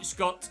Rodoni,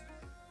 Scott,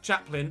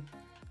 Chaplin,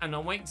 and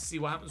I'm waiting to see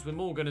what happens with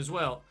Morgan as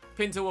well.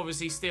 Pinto,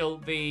 obviously, still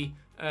the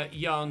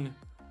young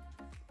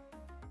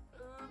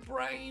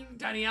brain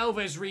Dani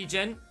Alves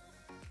regen.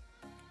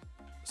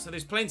 So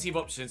there's plenty of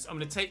options. I'm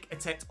going to take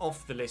Ep8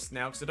 off the list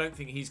now because I don't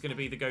think he's going to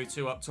be the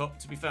go-to up top.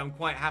 To be fair, I'm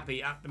quite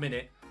happy at the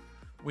minute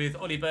with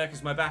Ollie Burke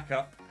as my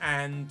backup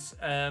and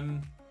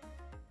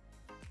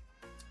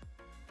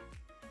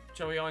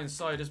Joey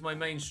Ironside as my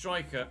main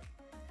striker.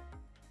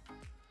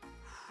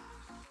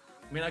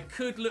 I mean, I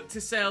could look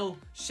to sell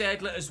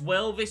Schädler as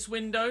well this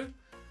window,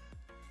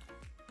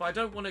 but I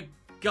don't want to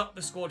gut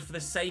the squad for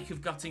the sake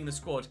of gutting the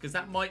squad because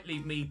that might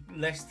leave me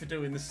less to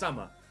do in the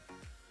summer.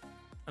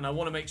 And I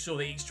want to make sure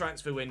that each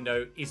transfer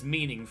window is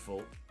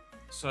meaningful.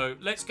 So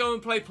let's go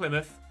and play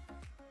Plymouth.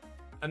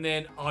 And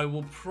then I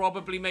will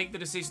probably make the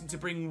decision to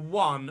bring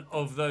one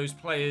of those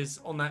players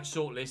on that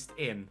shortlist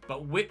in.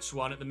 But which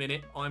one at the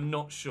minute, I'm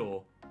not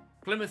sure.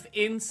 Plymouth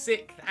in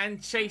 6th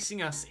and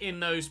chasing us in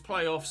those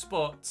playoff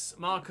spots.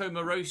 Marco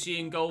Morosi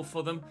in goal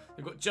for them.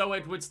 They've got Joe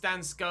Edwards,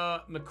 Dan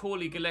Scarr,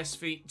 Macaulay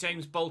Gillespie,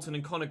 James Bolton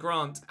and Connor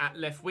Grant at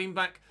left wing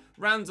back.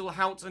 Randall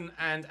Houghton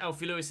and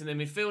Alfie Lewis in the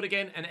midfield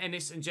again. And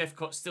Ennis and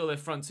Jeffcott still their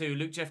front two.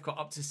 Luke Jeffcott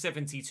up to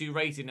 72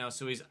 rated now,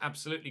 so he's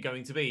absolutely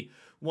going to be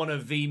one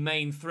of the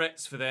main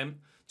threats for them.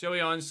 Joey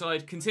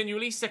Ironside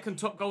continually second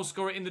top goal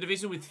scorer in the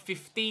division with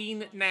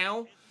 15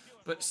 now,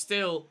 but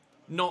still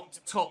not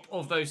top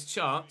of those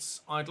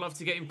charts. I'd love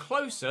to get him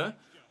closer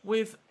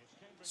with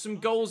some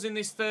goals in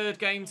this third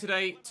game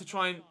today to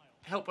try and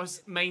help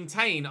us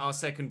maintain our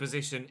second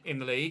position in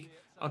the league.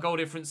 Our goal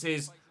difference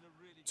is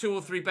 2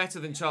 or 3 better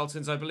than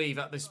Charlton's, I believe,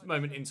 at this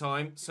moment in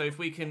time. So if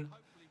we can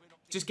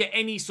just get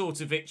any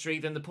sort of victory,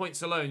 then the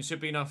points alone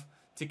should be enough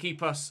to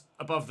keep us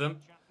above them,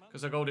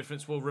 because our goal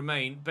difference will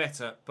remain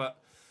better. But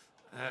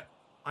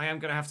I am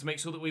going to have to make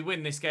sure that we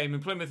win this game.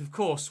 And Plymouth, of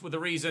course, were the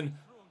reason,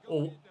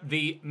 or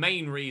the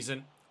main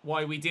reason,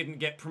 why we didn't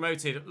get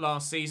promoted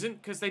last season,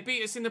 because they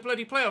beat us in the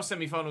bloody playoff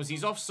semi-finals.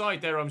 He's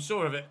offside there, I'm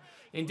sure of it.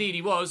 Indeed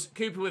he was.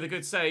 Cooper with a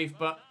good save,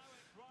 but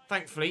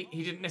thankfully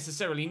he didn't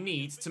necessarily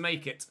need to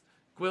make it.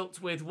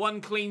 Gwilt with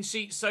 1 clean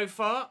sheet so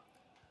far,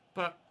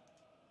 but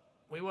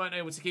we weren't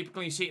able to keep a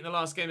clean sheet in the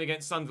last game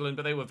against Sunderland,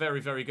 but they were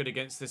very, very good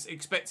against us.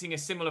 Expecting a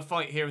similar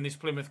fight here in this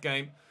Plymouth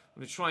game. I'm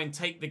going to try and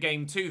take the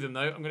game to them,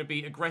 though. I'm going to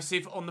be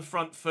aggressive on the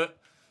front foot.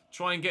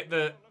 Try and get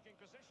the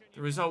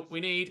result we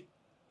need.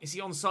 Is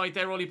he onside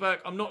there, Ollie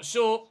Burke? I'm not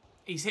sure.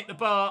 He's hit the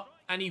bar,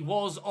 and he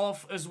was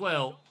off as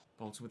well.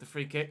 Bolton with the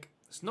free kick.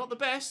 It's not the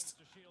best.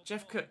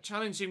 Jeff Cook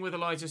challenging with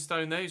Elijah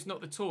Stone there, who's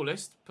not the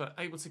tallest, but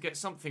able to get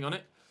something on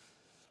it.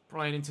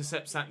 Brian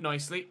intercepts that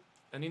nicely.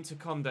 And into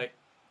Conde.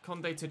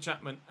 Conde to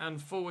Chapman.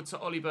 And forward to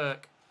Ollie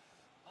Burke.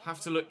 Have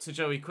to look to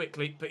Joey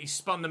quickly, but he's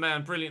spun the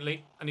man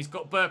brilliantly. And he's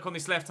got Burke on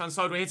this left-hand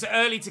side. We're here too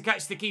early to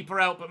catch the keeper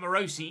out, but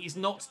Morosi is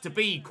not to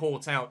be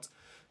caught out.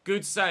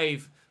 Good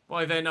save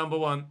by their number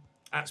 1.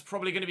 That's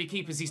probably going to be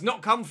keepers. He's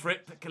not come for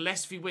it, but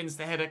Gillespie wins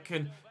the header.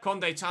 Can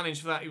Conde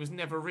challenge for that? He was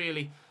never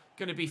really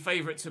going to be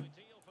favourite to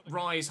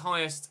rise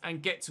highest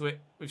and get to it.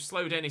 We've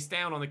slowed Ennis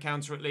down on the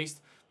counter at least,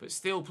 but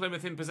still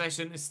Plymouth in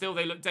possession, and still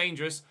they look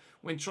dangerous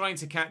when trying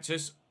to catch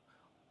us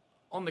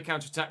on the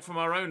counter-attack from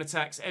our own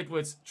attacks.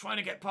 Edwards trying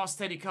to get past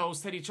Teddy Coles.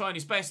 Teddy trying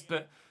his best,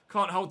 but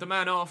can't hold the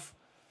man off.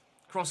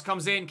 Cross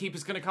comes in.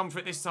 Keeper's going to come for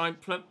it this time.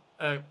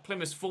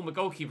 Plymouth's former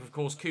goalkeeper, of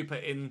course, Cooper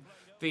in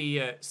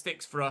the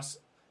sticks for us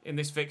in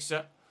this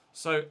fixture.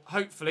 So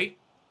hopefully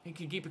he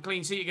can keep a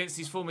clean sheet against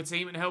his former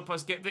team and help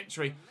us get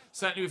victory.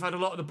 Certainly we've had a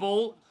lot of the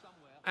ball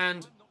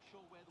and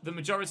the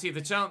majority of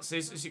the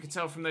chances, as you can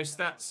tell from those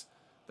stats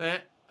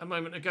there a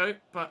moment ago,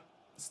 but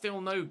still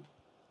no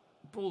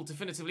ball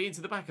definitively into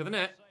the back of the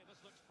net.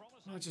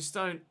 Elijah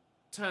Stone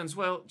turns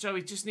well.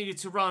 Joey just needed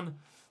to run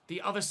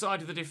the other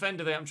side of the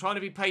defender there. I'm trying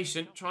to be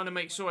patient, trying to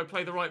make sure I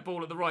play the right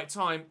ball at the right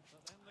time.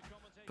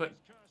 But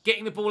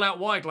getting the ball out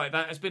wide like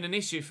that has been an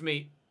issue for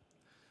me.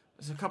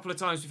 There's a couple of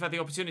times we've had the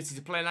opportunity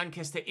to play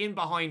Lancaster in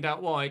behind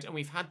out wide, and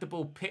we've had the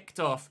ball picked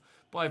off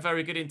by a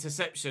very good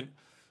interception,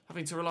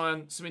 having to rely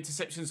on some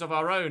interceptions of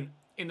our own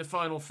in the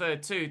final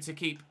third too to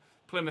keep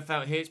Plymouth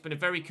out here. It's been a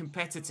very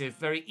competitive,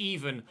 very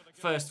even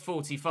first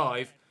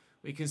 45.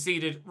 We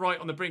conceded right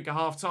on the brink of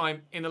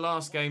half-time in the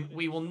last game.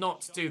 We will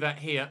not do that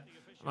here.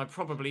 And I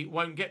probably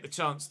won't get the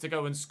chance to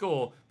go and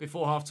score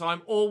before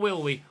half-time. Or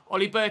will we?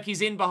 Ollie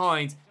Berkey's in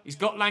behind. He's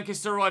got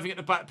Lancaster arriving at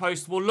the back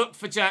post. We'll look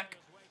for Jack.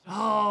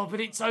 Oh, but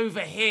it's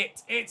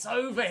overhit. It's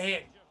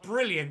overhit.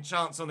 Brilliant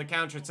chance on the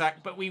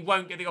counter-attack, but we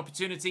won't get the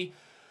opportunity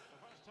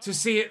to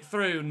see it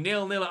through.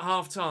 0-0 at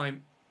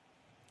half-time.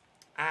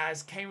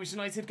 As Cambridge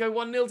United go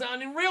 1-0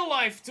 down in real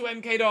life to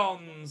MK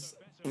Dons.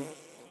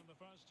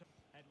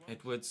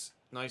 Edwards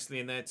nicely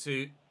in there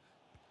too.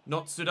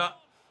 Not stood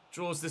up.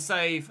 Draws the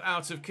save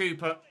out of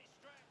Cooper.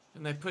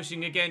 And they're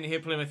pushing again here,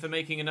 Plymouth. They're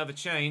making another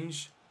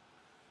change.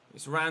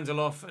 It's Randall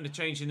off and a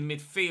change in the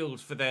midfield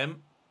for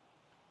them.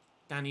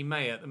 Danny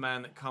Mayer, the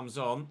man that comes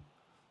on.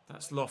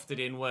 That's lofted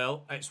in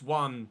well. It's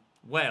won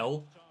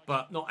well,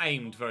 but not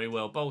aimed very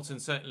well. Bolton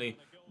certainly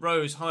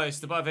rose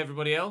highest above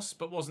everybody else,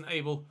 but wasn't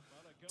able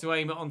to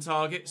aim it on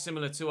target,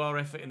 similar to our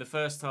effort in the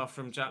first half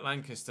from Jack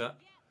Lancaster.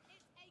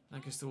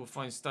 Lancaster will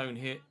find Stone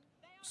here.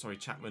 Sorry,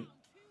 Chapman.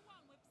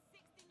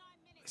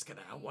 Let's get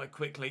that out wide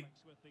quickly.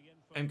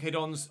 MK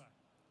Dons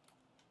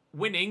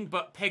winning,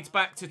 but pegged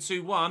back to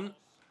 2-1.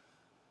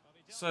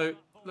 So,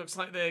 looks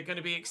like they're going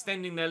to be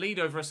extending their lead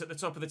over us at the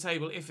top of the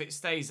table if it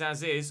stays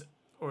as is,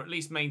 or at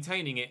least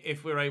maintaining it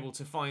if we're able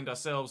to find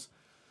ourselves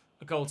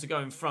a goal to go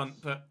in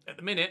front. But at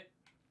the minute,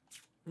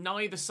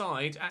 neither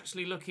side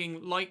actually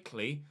looking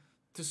likely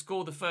to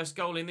score the first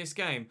goal in this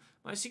game.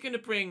 I'm actually going to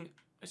bring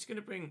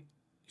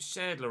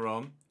Schädler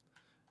on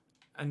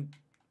and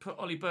put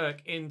Ollie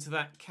Burke into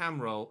that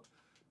cam role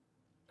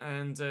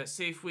and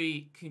see if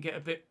we can get a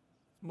bit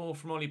more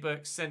from Ollie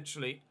Burke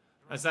centrally,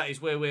 as that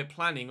is where we're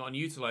planning on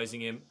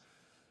utilising him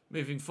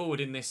moving forward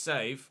in this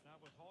save.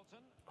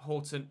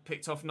 Horton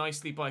picked off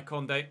nicely by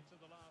Conde.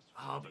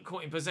 Ah, but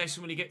caught in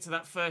possession when he get to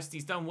that first.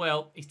 He's done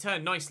well. He's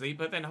turned nicely,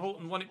 but then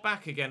Horton won it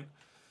back again.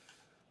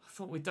 I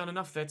thought we'd done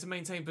enough there to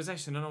maintain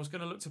possession, and I was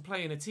going to look to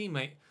play in a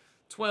teammate.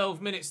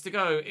 12 minutes to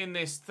go in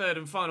this third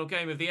and final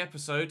game of the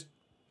episode.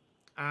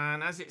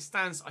 And as it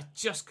stands, I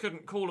just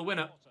couldn't call a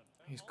winner.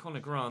 Here's Connor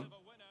Grant.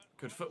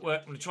 Good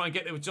footwork. I'm going to try and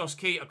get there with Josh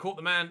Key. I caught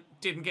the man.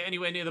 Didn't get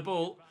anywhere near the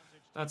ball.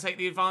 They'll take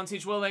the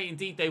advantage. Well,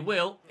 indeed they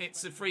will.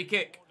 It's a free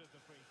kick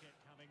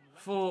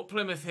for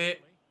Plymouth here.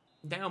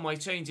 Now my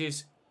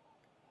changes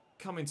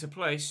come into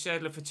place.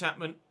 Schädler for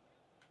Chapman.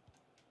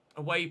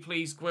 Away,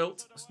 please,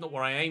 Gwilt. That's not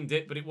where I aimed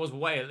it, but it was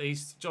away at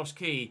least. Josh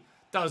Key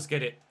does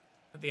get it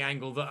at the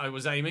angle that I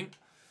was aiming.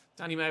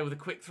 Danny Mayer with a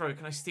quick throw.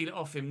 Can I steal it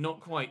off him?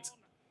 Not quite.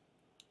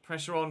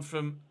 Pressure on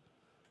from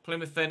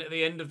Plymouth then at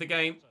the end of the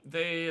game.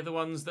 They're the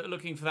ones that are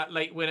looking for that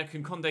late winner.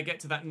 Can Conde get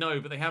to that? No,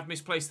 but they have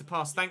misplaced the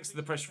pass thanks to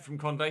the pressure from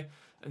Conde.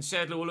 And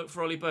Schädler will look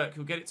for Ollie Burke,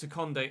 who'll get it to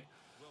Conde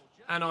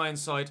and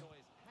Ironside.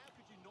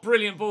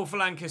 Brilliant ball for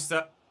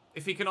Lancaster.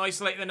 If he can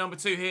isolate the number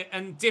 2 here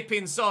and dip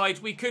inside,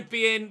 we could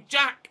be in.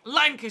 Jack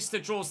Lancaster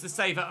draws the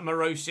save out of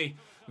Maroshi.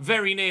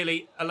 Very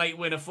nearly a late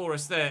winner for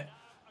us there.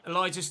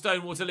 Elijah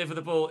Stone will deliver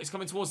the ball. It's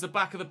coming towards the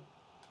back of the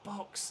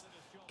box.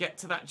 Get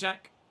to that,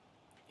 Jack.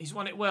 He's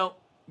won it well.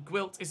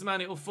 Gwilt is the man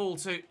it will fall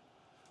to.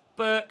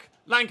 Burke.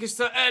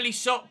 Lancaster. Early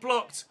shot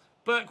blocked.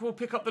 Burke will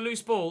pick up the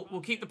loose ball.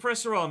 We'll keep the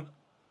pressure on.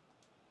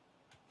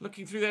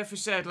 Looking through there for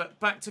Schädler.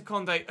 Back to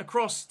Conde.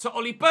 Across to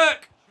Ollie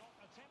Burke.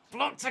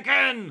 Blocked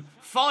again.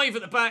 5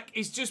 at the back.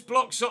 It's just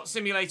block shot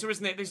simulator,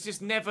 isn't it? There's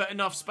just never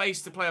enough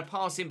space to play a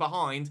pass in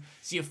behind.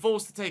 So you're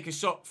forced to take a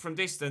shot from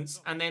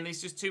distance. And then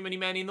there's just too many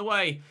men in the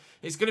way.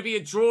 It's going to be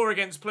a draw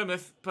against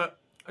Plymouth. But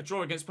a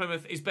draw against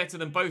Plymouth is better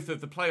than both of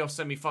the playoff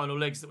semi-final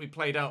legs that we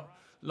played out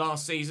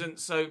last season.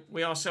 So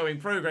we are showing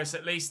progress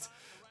at least.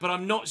 But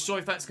I'm not sure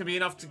if that's going to be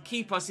enough to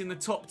keep us in the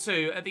top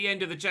 2 at the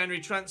end of the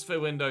January transfer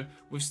window.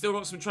 We've still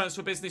got some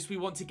transfer business we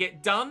want to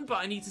get done, but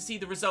I need to see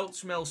the results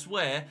from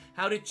elsewhere.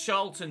 How did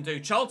Charlton do?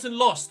 Charlton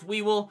lost.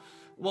 We'll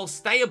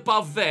stay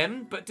above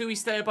them, but do we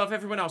stay above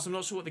everyone else? I'm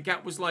not sure what the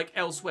gap was like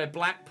elsewhere.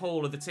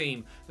 Blackpool are the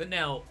team that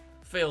now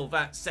fill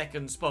that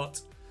second spot.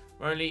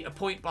 We're only a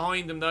point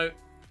behind them, though.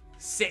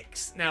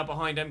 6 now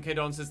behind MK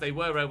Dons, as they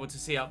were able to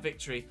see out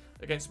victory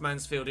against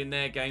Mansfield in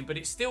their game. But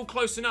it's still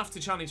close enough to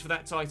challenge for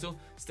that title.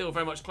 Still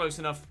very much close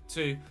enough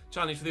to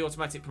challenge for the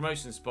automatic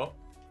promotion spot.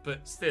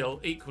 But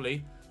still,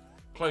 equally,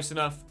 close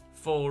enough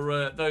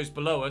for those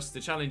below us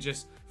to challenge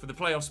us for the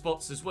playoff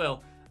spots as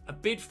well. A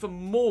bid for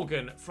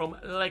Morgan from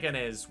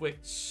Leganés,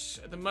 which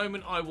at the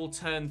moment I will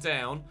turn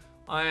down.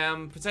 I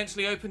am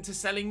potentially open to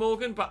selling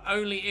Morgan, but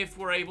only if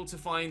we're able to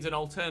find an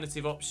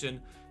alternative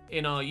option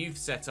in our youth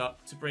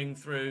setup to bring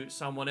through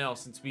someone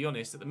else. And to be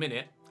honest, at the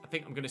minute, I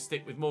think I'm going to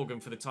stick with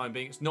Morgan for the time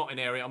being. It's not an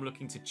area I'm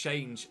looking to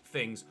change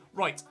things.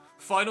 Right,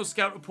 final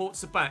scout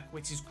reports are back,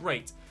 which is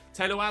great.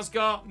 Taylor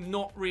Asgar,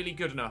 not really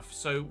good enough.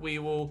 So we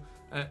will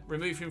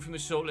remove him from the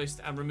shortlist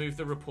and remove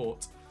the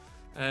report.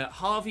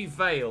 Harvey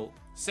Vale,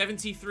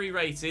 73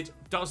 rated,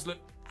 does look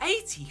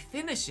 80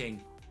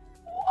 finishing.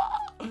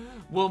 What?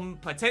 We'll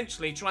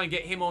potentially try and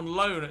get him on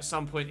loan at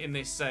some point in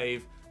this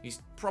save.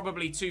 He's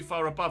probably too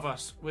far above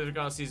us with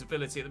regards to his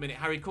ability at the minute.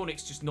 Harry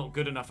Cornick's just not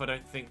good enough, I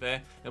don't think,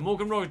 there. And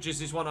Morgan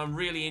Rogers is one I'm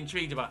really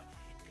intrigued about.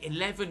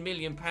 £11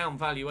 million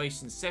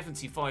valuation,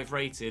 75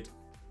 rated.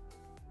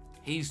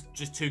 He's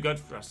just too good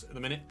for us at the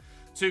minute.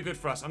 Too good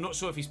for us. I'm not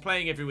sure if he's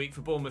playing every week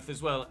for Bournemouth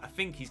as well. I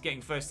think he's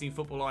getting first-team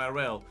football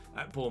IRL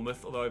at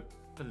Bournemouth, although I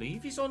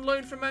believe he's on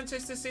loan from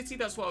Manchester City.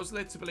 That's what I was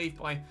led to believe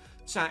by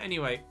chat.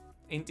 Anyway,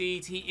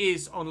 indeed, he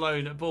is on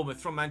loan at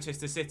Bournemouth from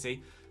Manchester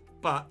City,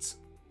 but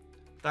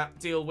that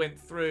deal went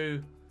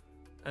through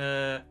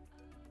in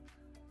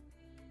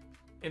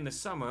the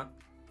summer,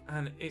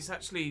 and it's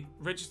actually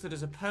registered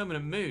as a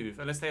permanent move,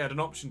 unless they had an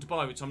option to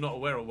buy, which I'm not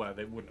aware of. Well,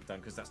 they wouldn't have done,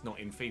 because that's not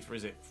in FIFA,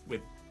 is it?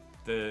 With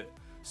the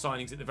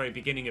signings at the very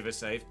beginning of a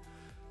save.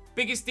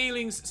 Biggest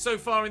dealings so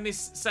far in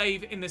this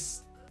save, in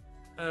this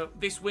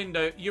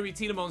window: Yuri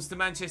Tielemans to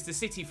Manchester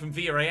City from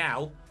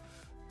Villarreal,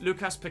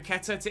 Lucas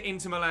Paqueta to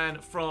Inter Milan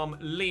from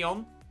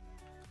Lyon,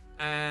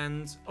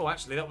 and oh,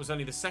 actually that was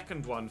only the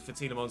second one for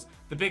Tielemans.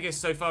 The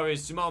biggest so far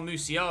is Jamal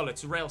Musiala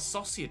to Real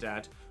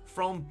Sociedad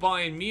from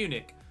Bayern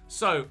Munich.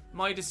 So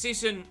my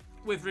decision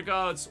with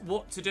regards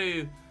what to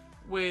do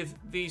with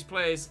these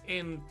players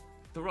in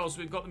the roles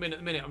we've got them in at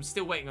the minute, I'm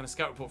still waiting on a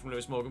scout report from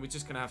Lewis Morgan. We're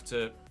just going to have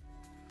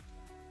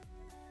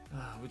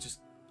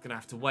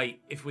to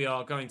wait if we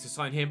are going to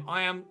sign him.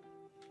 I am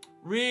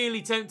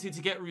really tempted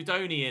to get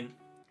Rudoni in.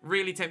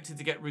 Really tempted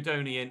to get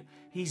Rudoni in.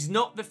 He's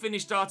not the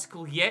finished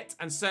article yet,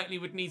 and certainly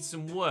would need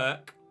some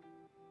work.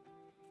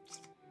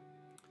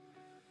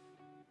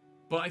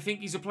 But I think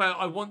he's a player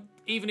I want,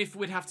 even if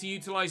we'd have to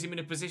utilise him in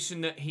a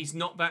position that he's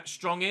not that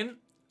strong in.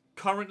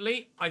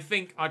 Currently, I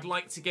think I'd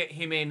like to get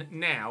him in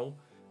now,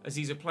 as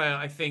he's a player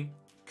I think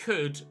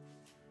could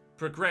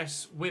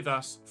progress with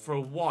us for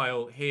a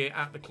while here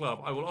at the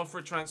club. I will offer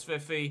a transfer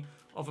fee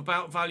of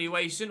about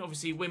valuation.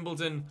 Obviously,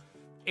 Wimbledon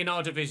in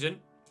our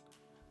division,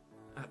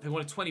 they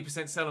want a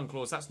 20% sell-on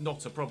clause. That's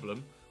not a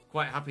problem.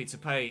 Quite happy to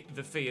pay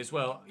the fee as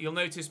well. You'll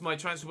notice my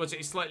transfer budget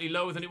is slightly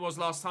lower than it was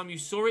last time you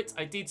saw it.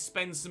 I did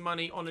spend some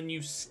money on a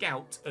new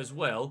scout as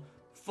well.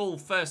 Full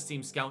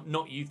first-team scout,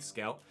 not youth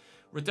scout.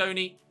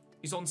 Rodoni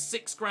is on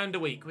 £6 a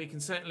week. We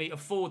can certainly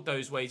afford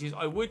those wages.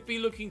 I would be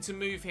looking to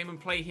move him and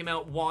play him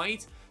out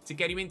wide to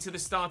get him into the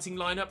starting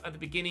lineup at the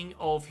beginning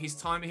of his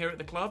time here at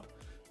the club.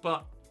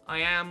 But I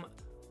am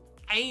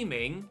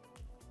aiming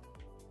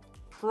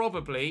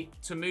probably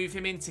to move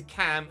him into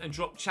cam and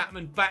drop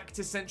Chapman back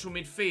to central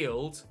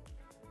midfield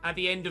at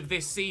the end of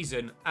this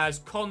season, as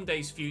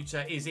Conde's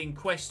future is in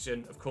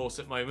question, of course,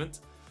 at the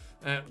moment,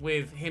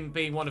 with him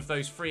being one of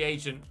those free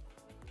agent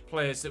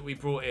players that we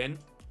brought in.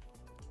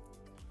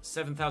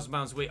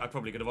 £7,000 a week. I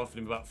probably could have offered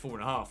him about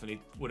 4.5 and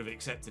he would have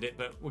accepted it,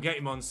 but we'll get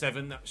him on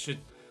 7. That should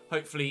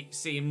hopefully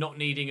see him not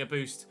needing a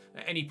boost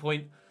at any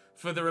point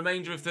for the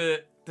remainder of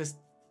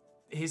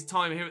his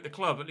time here at the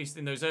club, at least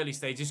in those early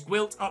stages.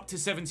 Gwilt up to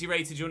 70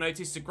 rated, you'll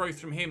notice the growth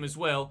from him as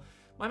well.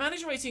 My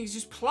manager rating is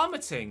just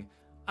plummeting,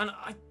 and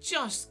I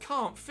just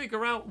can't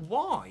figure out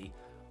why.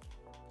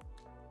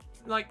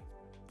 Like,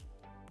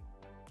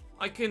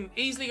 I can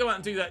easily go out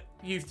and do that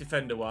youth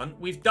defender one.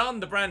 We've done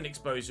the brand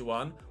exposure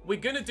one. We're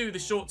going to do the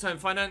short-term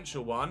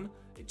financial one.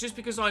 Just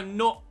because I'm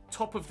not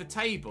top of the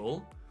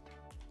table,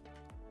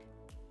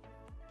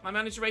 my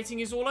manager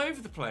rating is all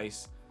over the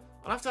place.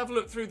 I'll have to have a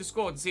look through the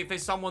squad and see if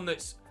there's someone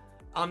that's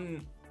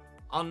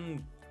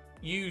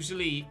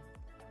unusually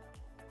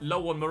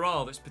low on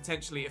morale that's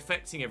potentially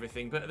affecting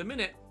everything. But at the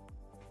minute,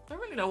 I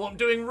don't really know what I'm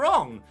doing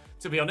wrong,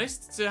 to be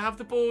honest, to have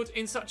the board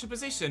in such a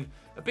position.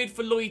 A bid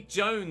for Lloyd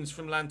Jones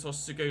from Lantos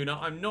Saguna.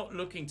 I'm not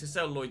looking to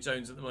sell Lloyd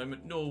Jones at the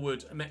moment, nor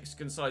would a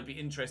Mexican side be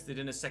interested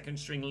in a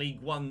second-string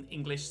League One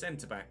English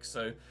centre-back.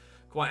 So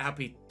quite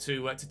happy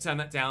to turn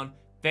that down.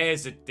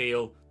 There's a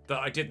deal that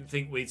I didn't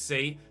think we'd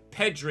see.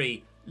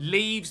 Pedri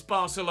leaves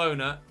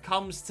Barcelona,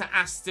 comes to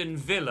Aston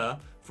Villa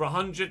for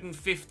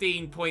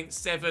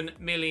 £115.7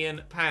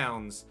 million.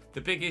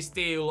 The biggest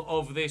deal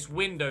of this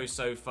window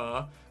so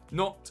far.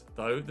 Not,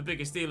 though, the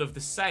biggest deal of the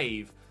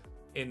save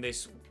in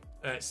this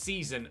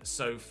season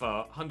so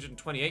far.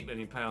 £128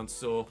 million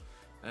saw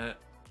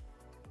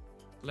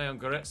Leon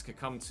Goretzka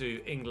come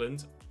to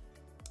England.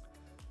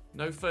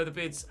 No further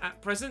bids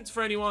at present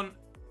for anyone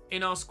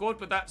in our squad,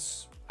 but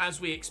that's as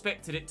we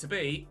expected it to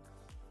be.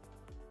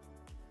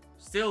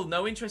 Still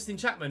no interest in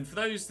Chapman. For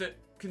those that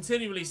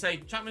continually say,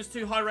 Chapman's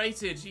too high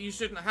rated, you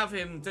shouldn't have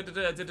him,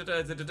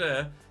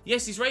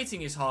 Yes, his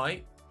rating is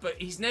high,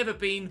 but he's never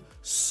been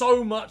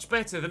so much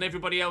better than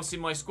everybody else in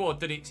my squad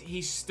that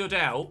he's stood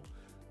out,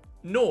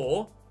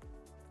 nor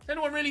has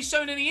anyone really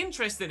shown any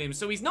interest in him.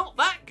 So he's not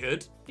that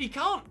good. He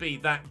can't be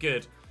that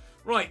good.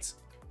 Right,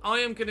 I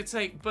am going to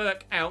take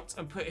Burke out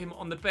and put him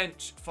on the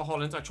bench for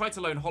Holland. I tried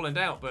to loan Holland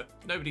out, but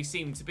nobody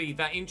seemed to be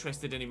that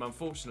interested in him,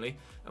 unfortunately.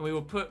 And we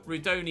will put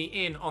Rudoni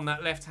in on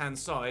that left-hand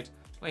side.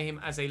 play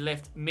him as a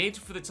left mid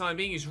for the time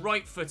being. He's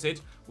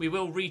right-footed. We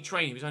will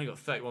retrain him. He's only got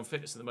 31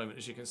 fitness at the moment,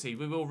 as you can see.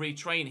 We will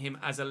retrain him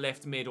as a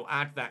left mid or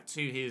add that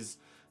to his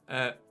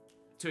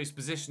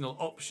positional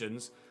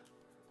options.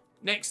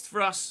 Next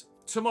for us,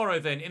 tomorrow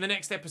then, in the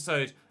next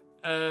episode,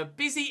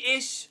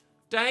 busy-ish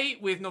day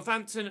with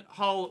Northampton,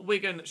 Hull,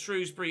 Wigan,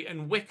 Shrewsbury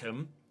and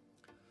Wickham.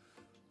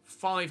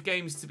 5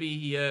 games to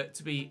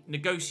be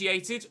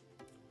negotiated,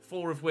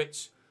 3 of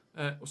which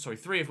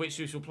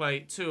we shall play,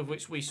 2 of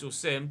which we shall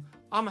sim.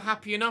 I'm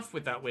happy enough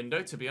with that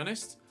window, to be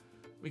honest.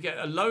 We get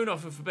a loan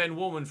offer for Ben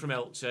Warman from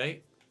Elche,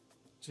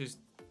 which is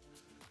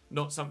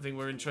not something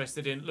we're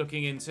interested in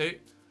looking into.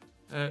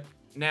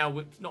 Now,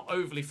 we're not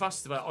overly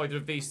fussed about either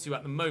of these two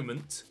at the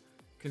moment,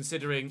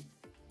 considering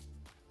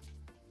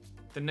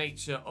the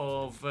nature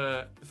of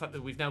the fact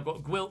that we've now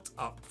got Gwilt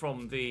up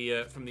from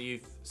the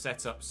youth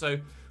setup. So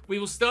we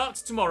will start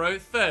tomorrow,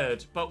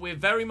 3rd, but we're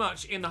very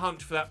much in the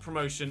hunt for that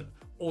promotion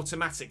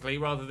automatically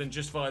rather than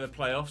just via the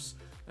playoffs.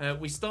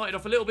 We started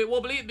off a little bit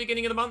wobbly at the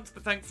beginning of the month,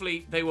 but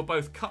thankfully they were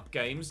both cup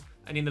games,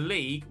 and in the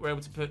league we're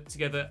able to put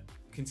together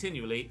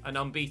continually an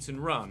unbeaten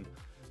run.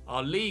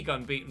 Our league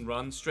unbeaten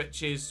run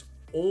stretches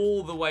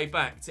all the way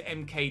back to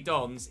MK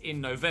Dons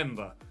in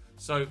November.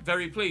 So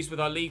very pleased with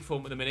our league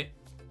form at the minute.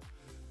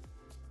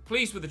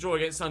 Pleased with the draw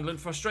against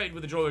Sunderland, frustrated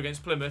with the draw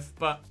against Plymouth,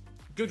 but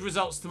good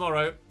results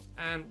tomorrow,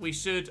 and we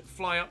should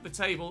fly up the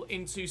table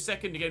into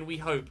 2nd again, we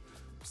hope.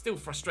 Still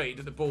frustrated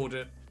at the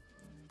board,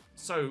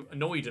 so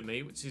annoyed at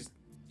me, which is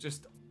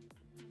just,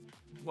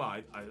 well,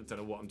 I don't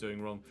know what I'm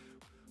doing wrong.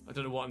 I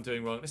don't know what I'm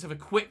doing wrong. Let's have a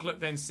quick look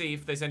then, see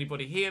if there's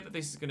anybody here, but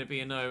this is going to be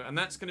a no, and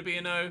that's going to be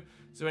a no.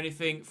 Is there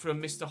anything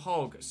from Mr.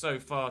 Hogg so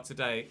far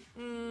today?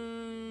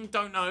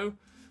 Don't know.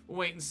 We'll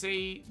wait and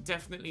see.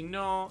 Definitely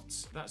not.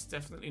 That's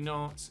definitely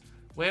not.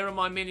 Where are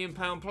my £1 million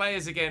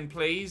players again,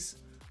 please?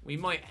 We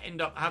might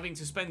end up having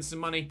to spend some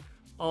money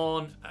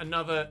on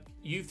another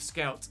youth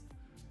scout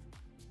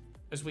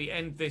as we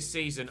end this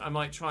season. I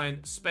might try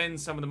and spend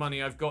some of the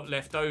money I've got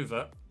left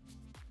over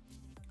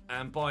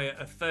and buy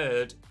a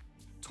 3rd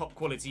top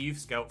quality youth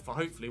scout for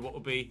hopefully what will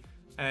be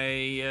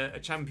a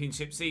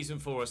championship season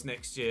for us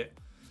next year.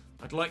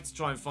 I'd like to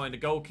try and find a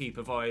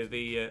goalkeeper via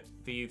the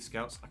youth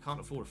scouts. I can't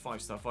afford a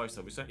 5-star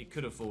 5-star. We certainly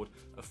could afford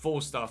a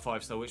 4-star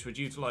 5-star, which would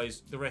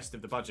utilise the rest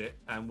of the budget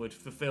and would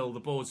fulfil the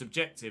board's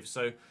objectives.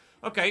 So,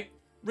 okay,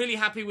 really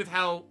happy with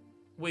how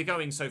we're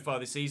going so far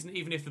this season,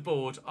 even if the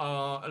board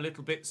are a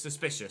little bit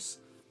suspicious,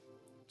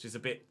 which is a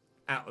bit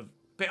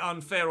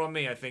unfair on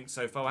me, I think,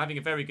 so far. We're having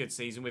a very good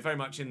season. We're very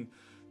much in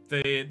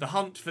the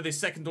hunt for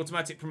this 2nd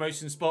automatic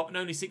promotion spot and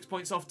only 6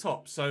 points off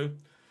top. So,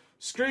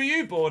 screw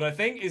you, board, I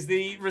think, is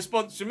the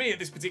response from me at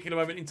this particular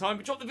moment in time.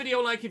 But drop the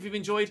video a like if you've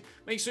enjoyed.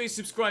 Make sure you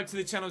subscribe to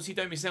the channel so you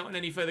don't miss out on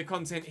any further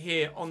content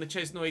here on the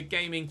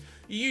ChesnoidGaming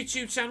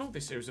YouTube channel.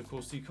 This series, of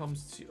course,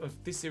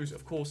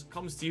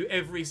 comes to you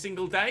every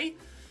single day.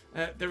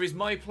 There is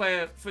my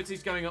player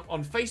footage going up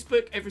on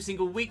Facebook every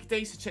single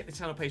weekday, so check the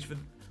channel page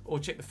or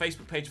check the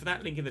Facebook page for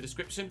that, link in the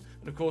description.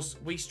 And of course,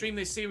 we stream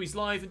this series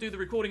live and do the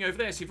recording over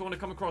there, so if you want to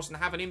come across and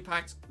have an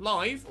impact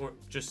live, or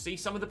just see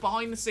some of the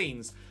behind the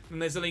scenes, then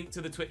there's a link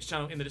to the Twitch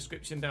channel in the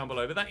description down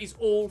below. But that is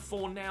all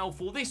for now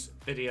for this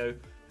video.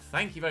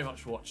 Thank you very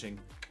much for watching.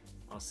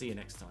 I'll see you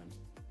next time.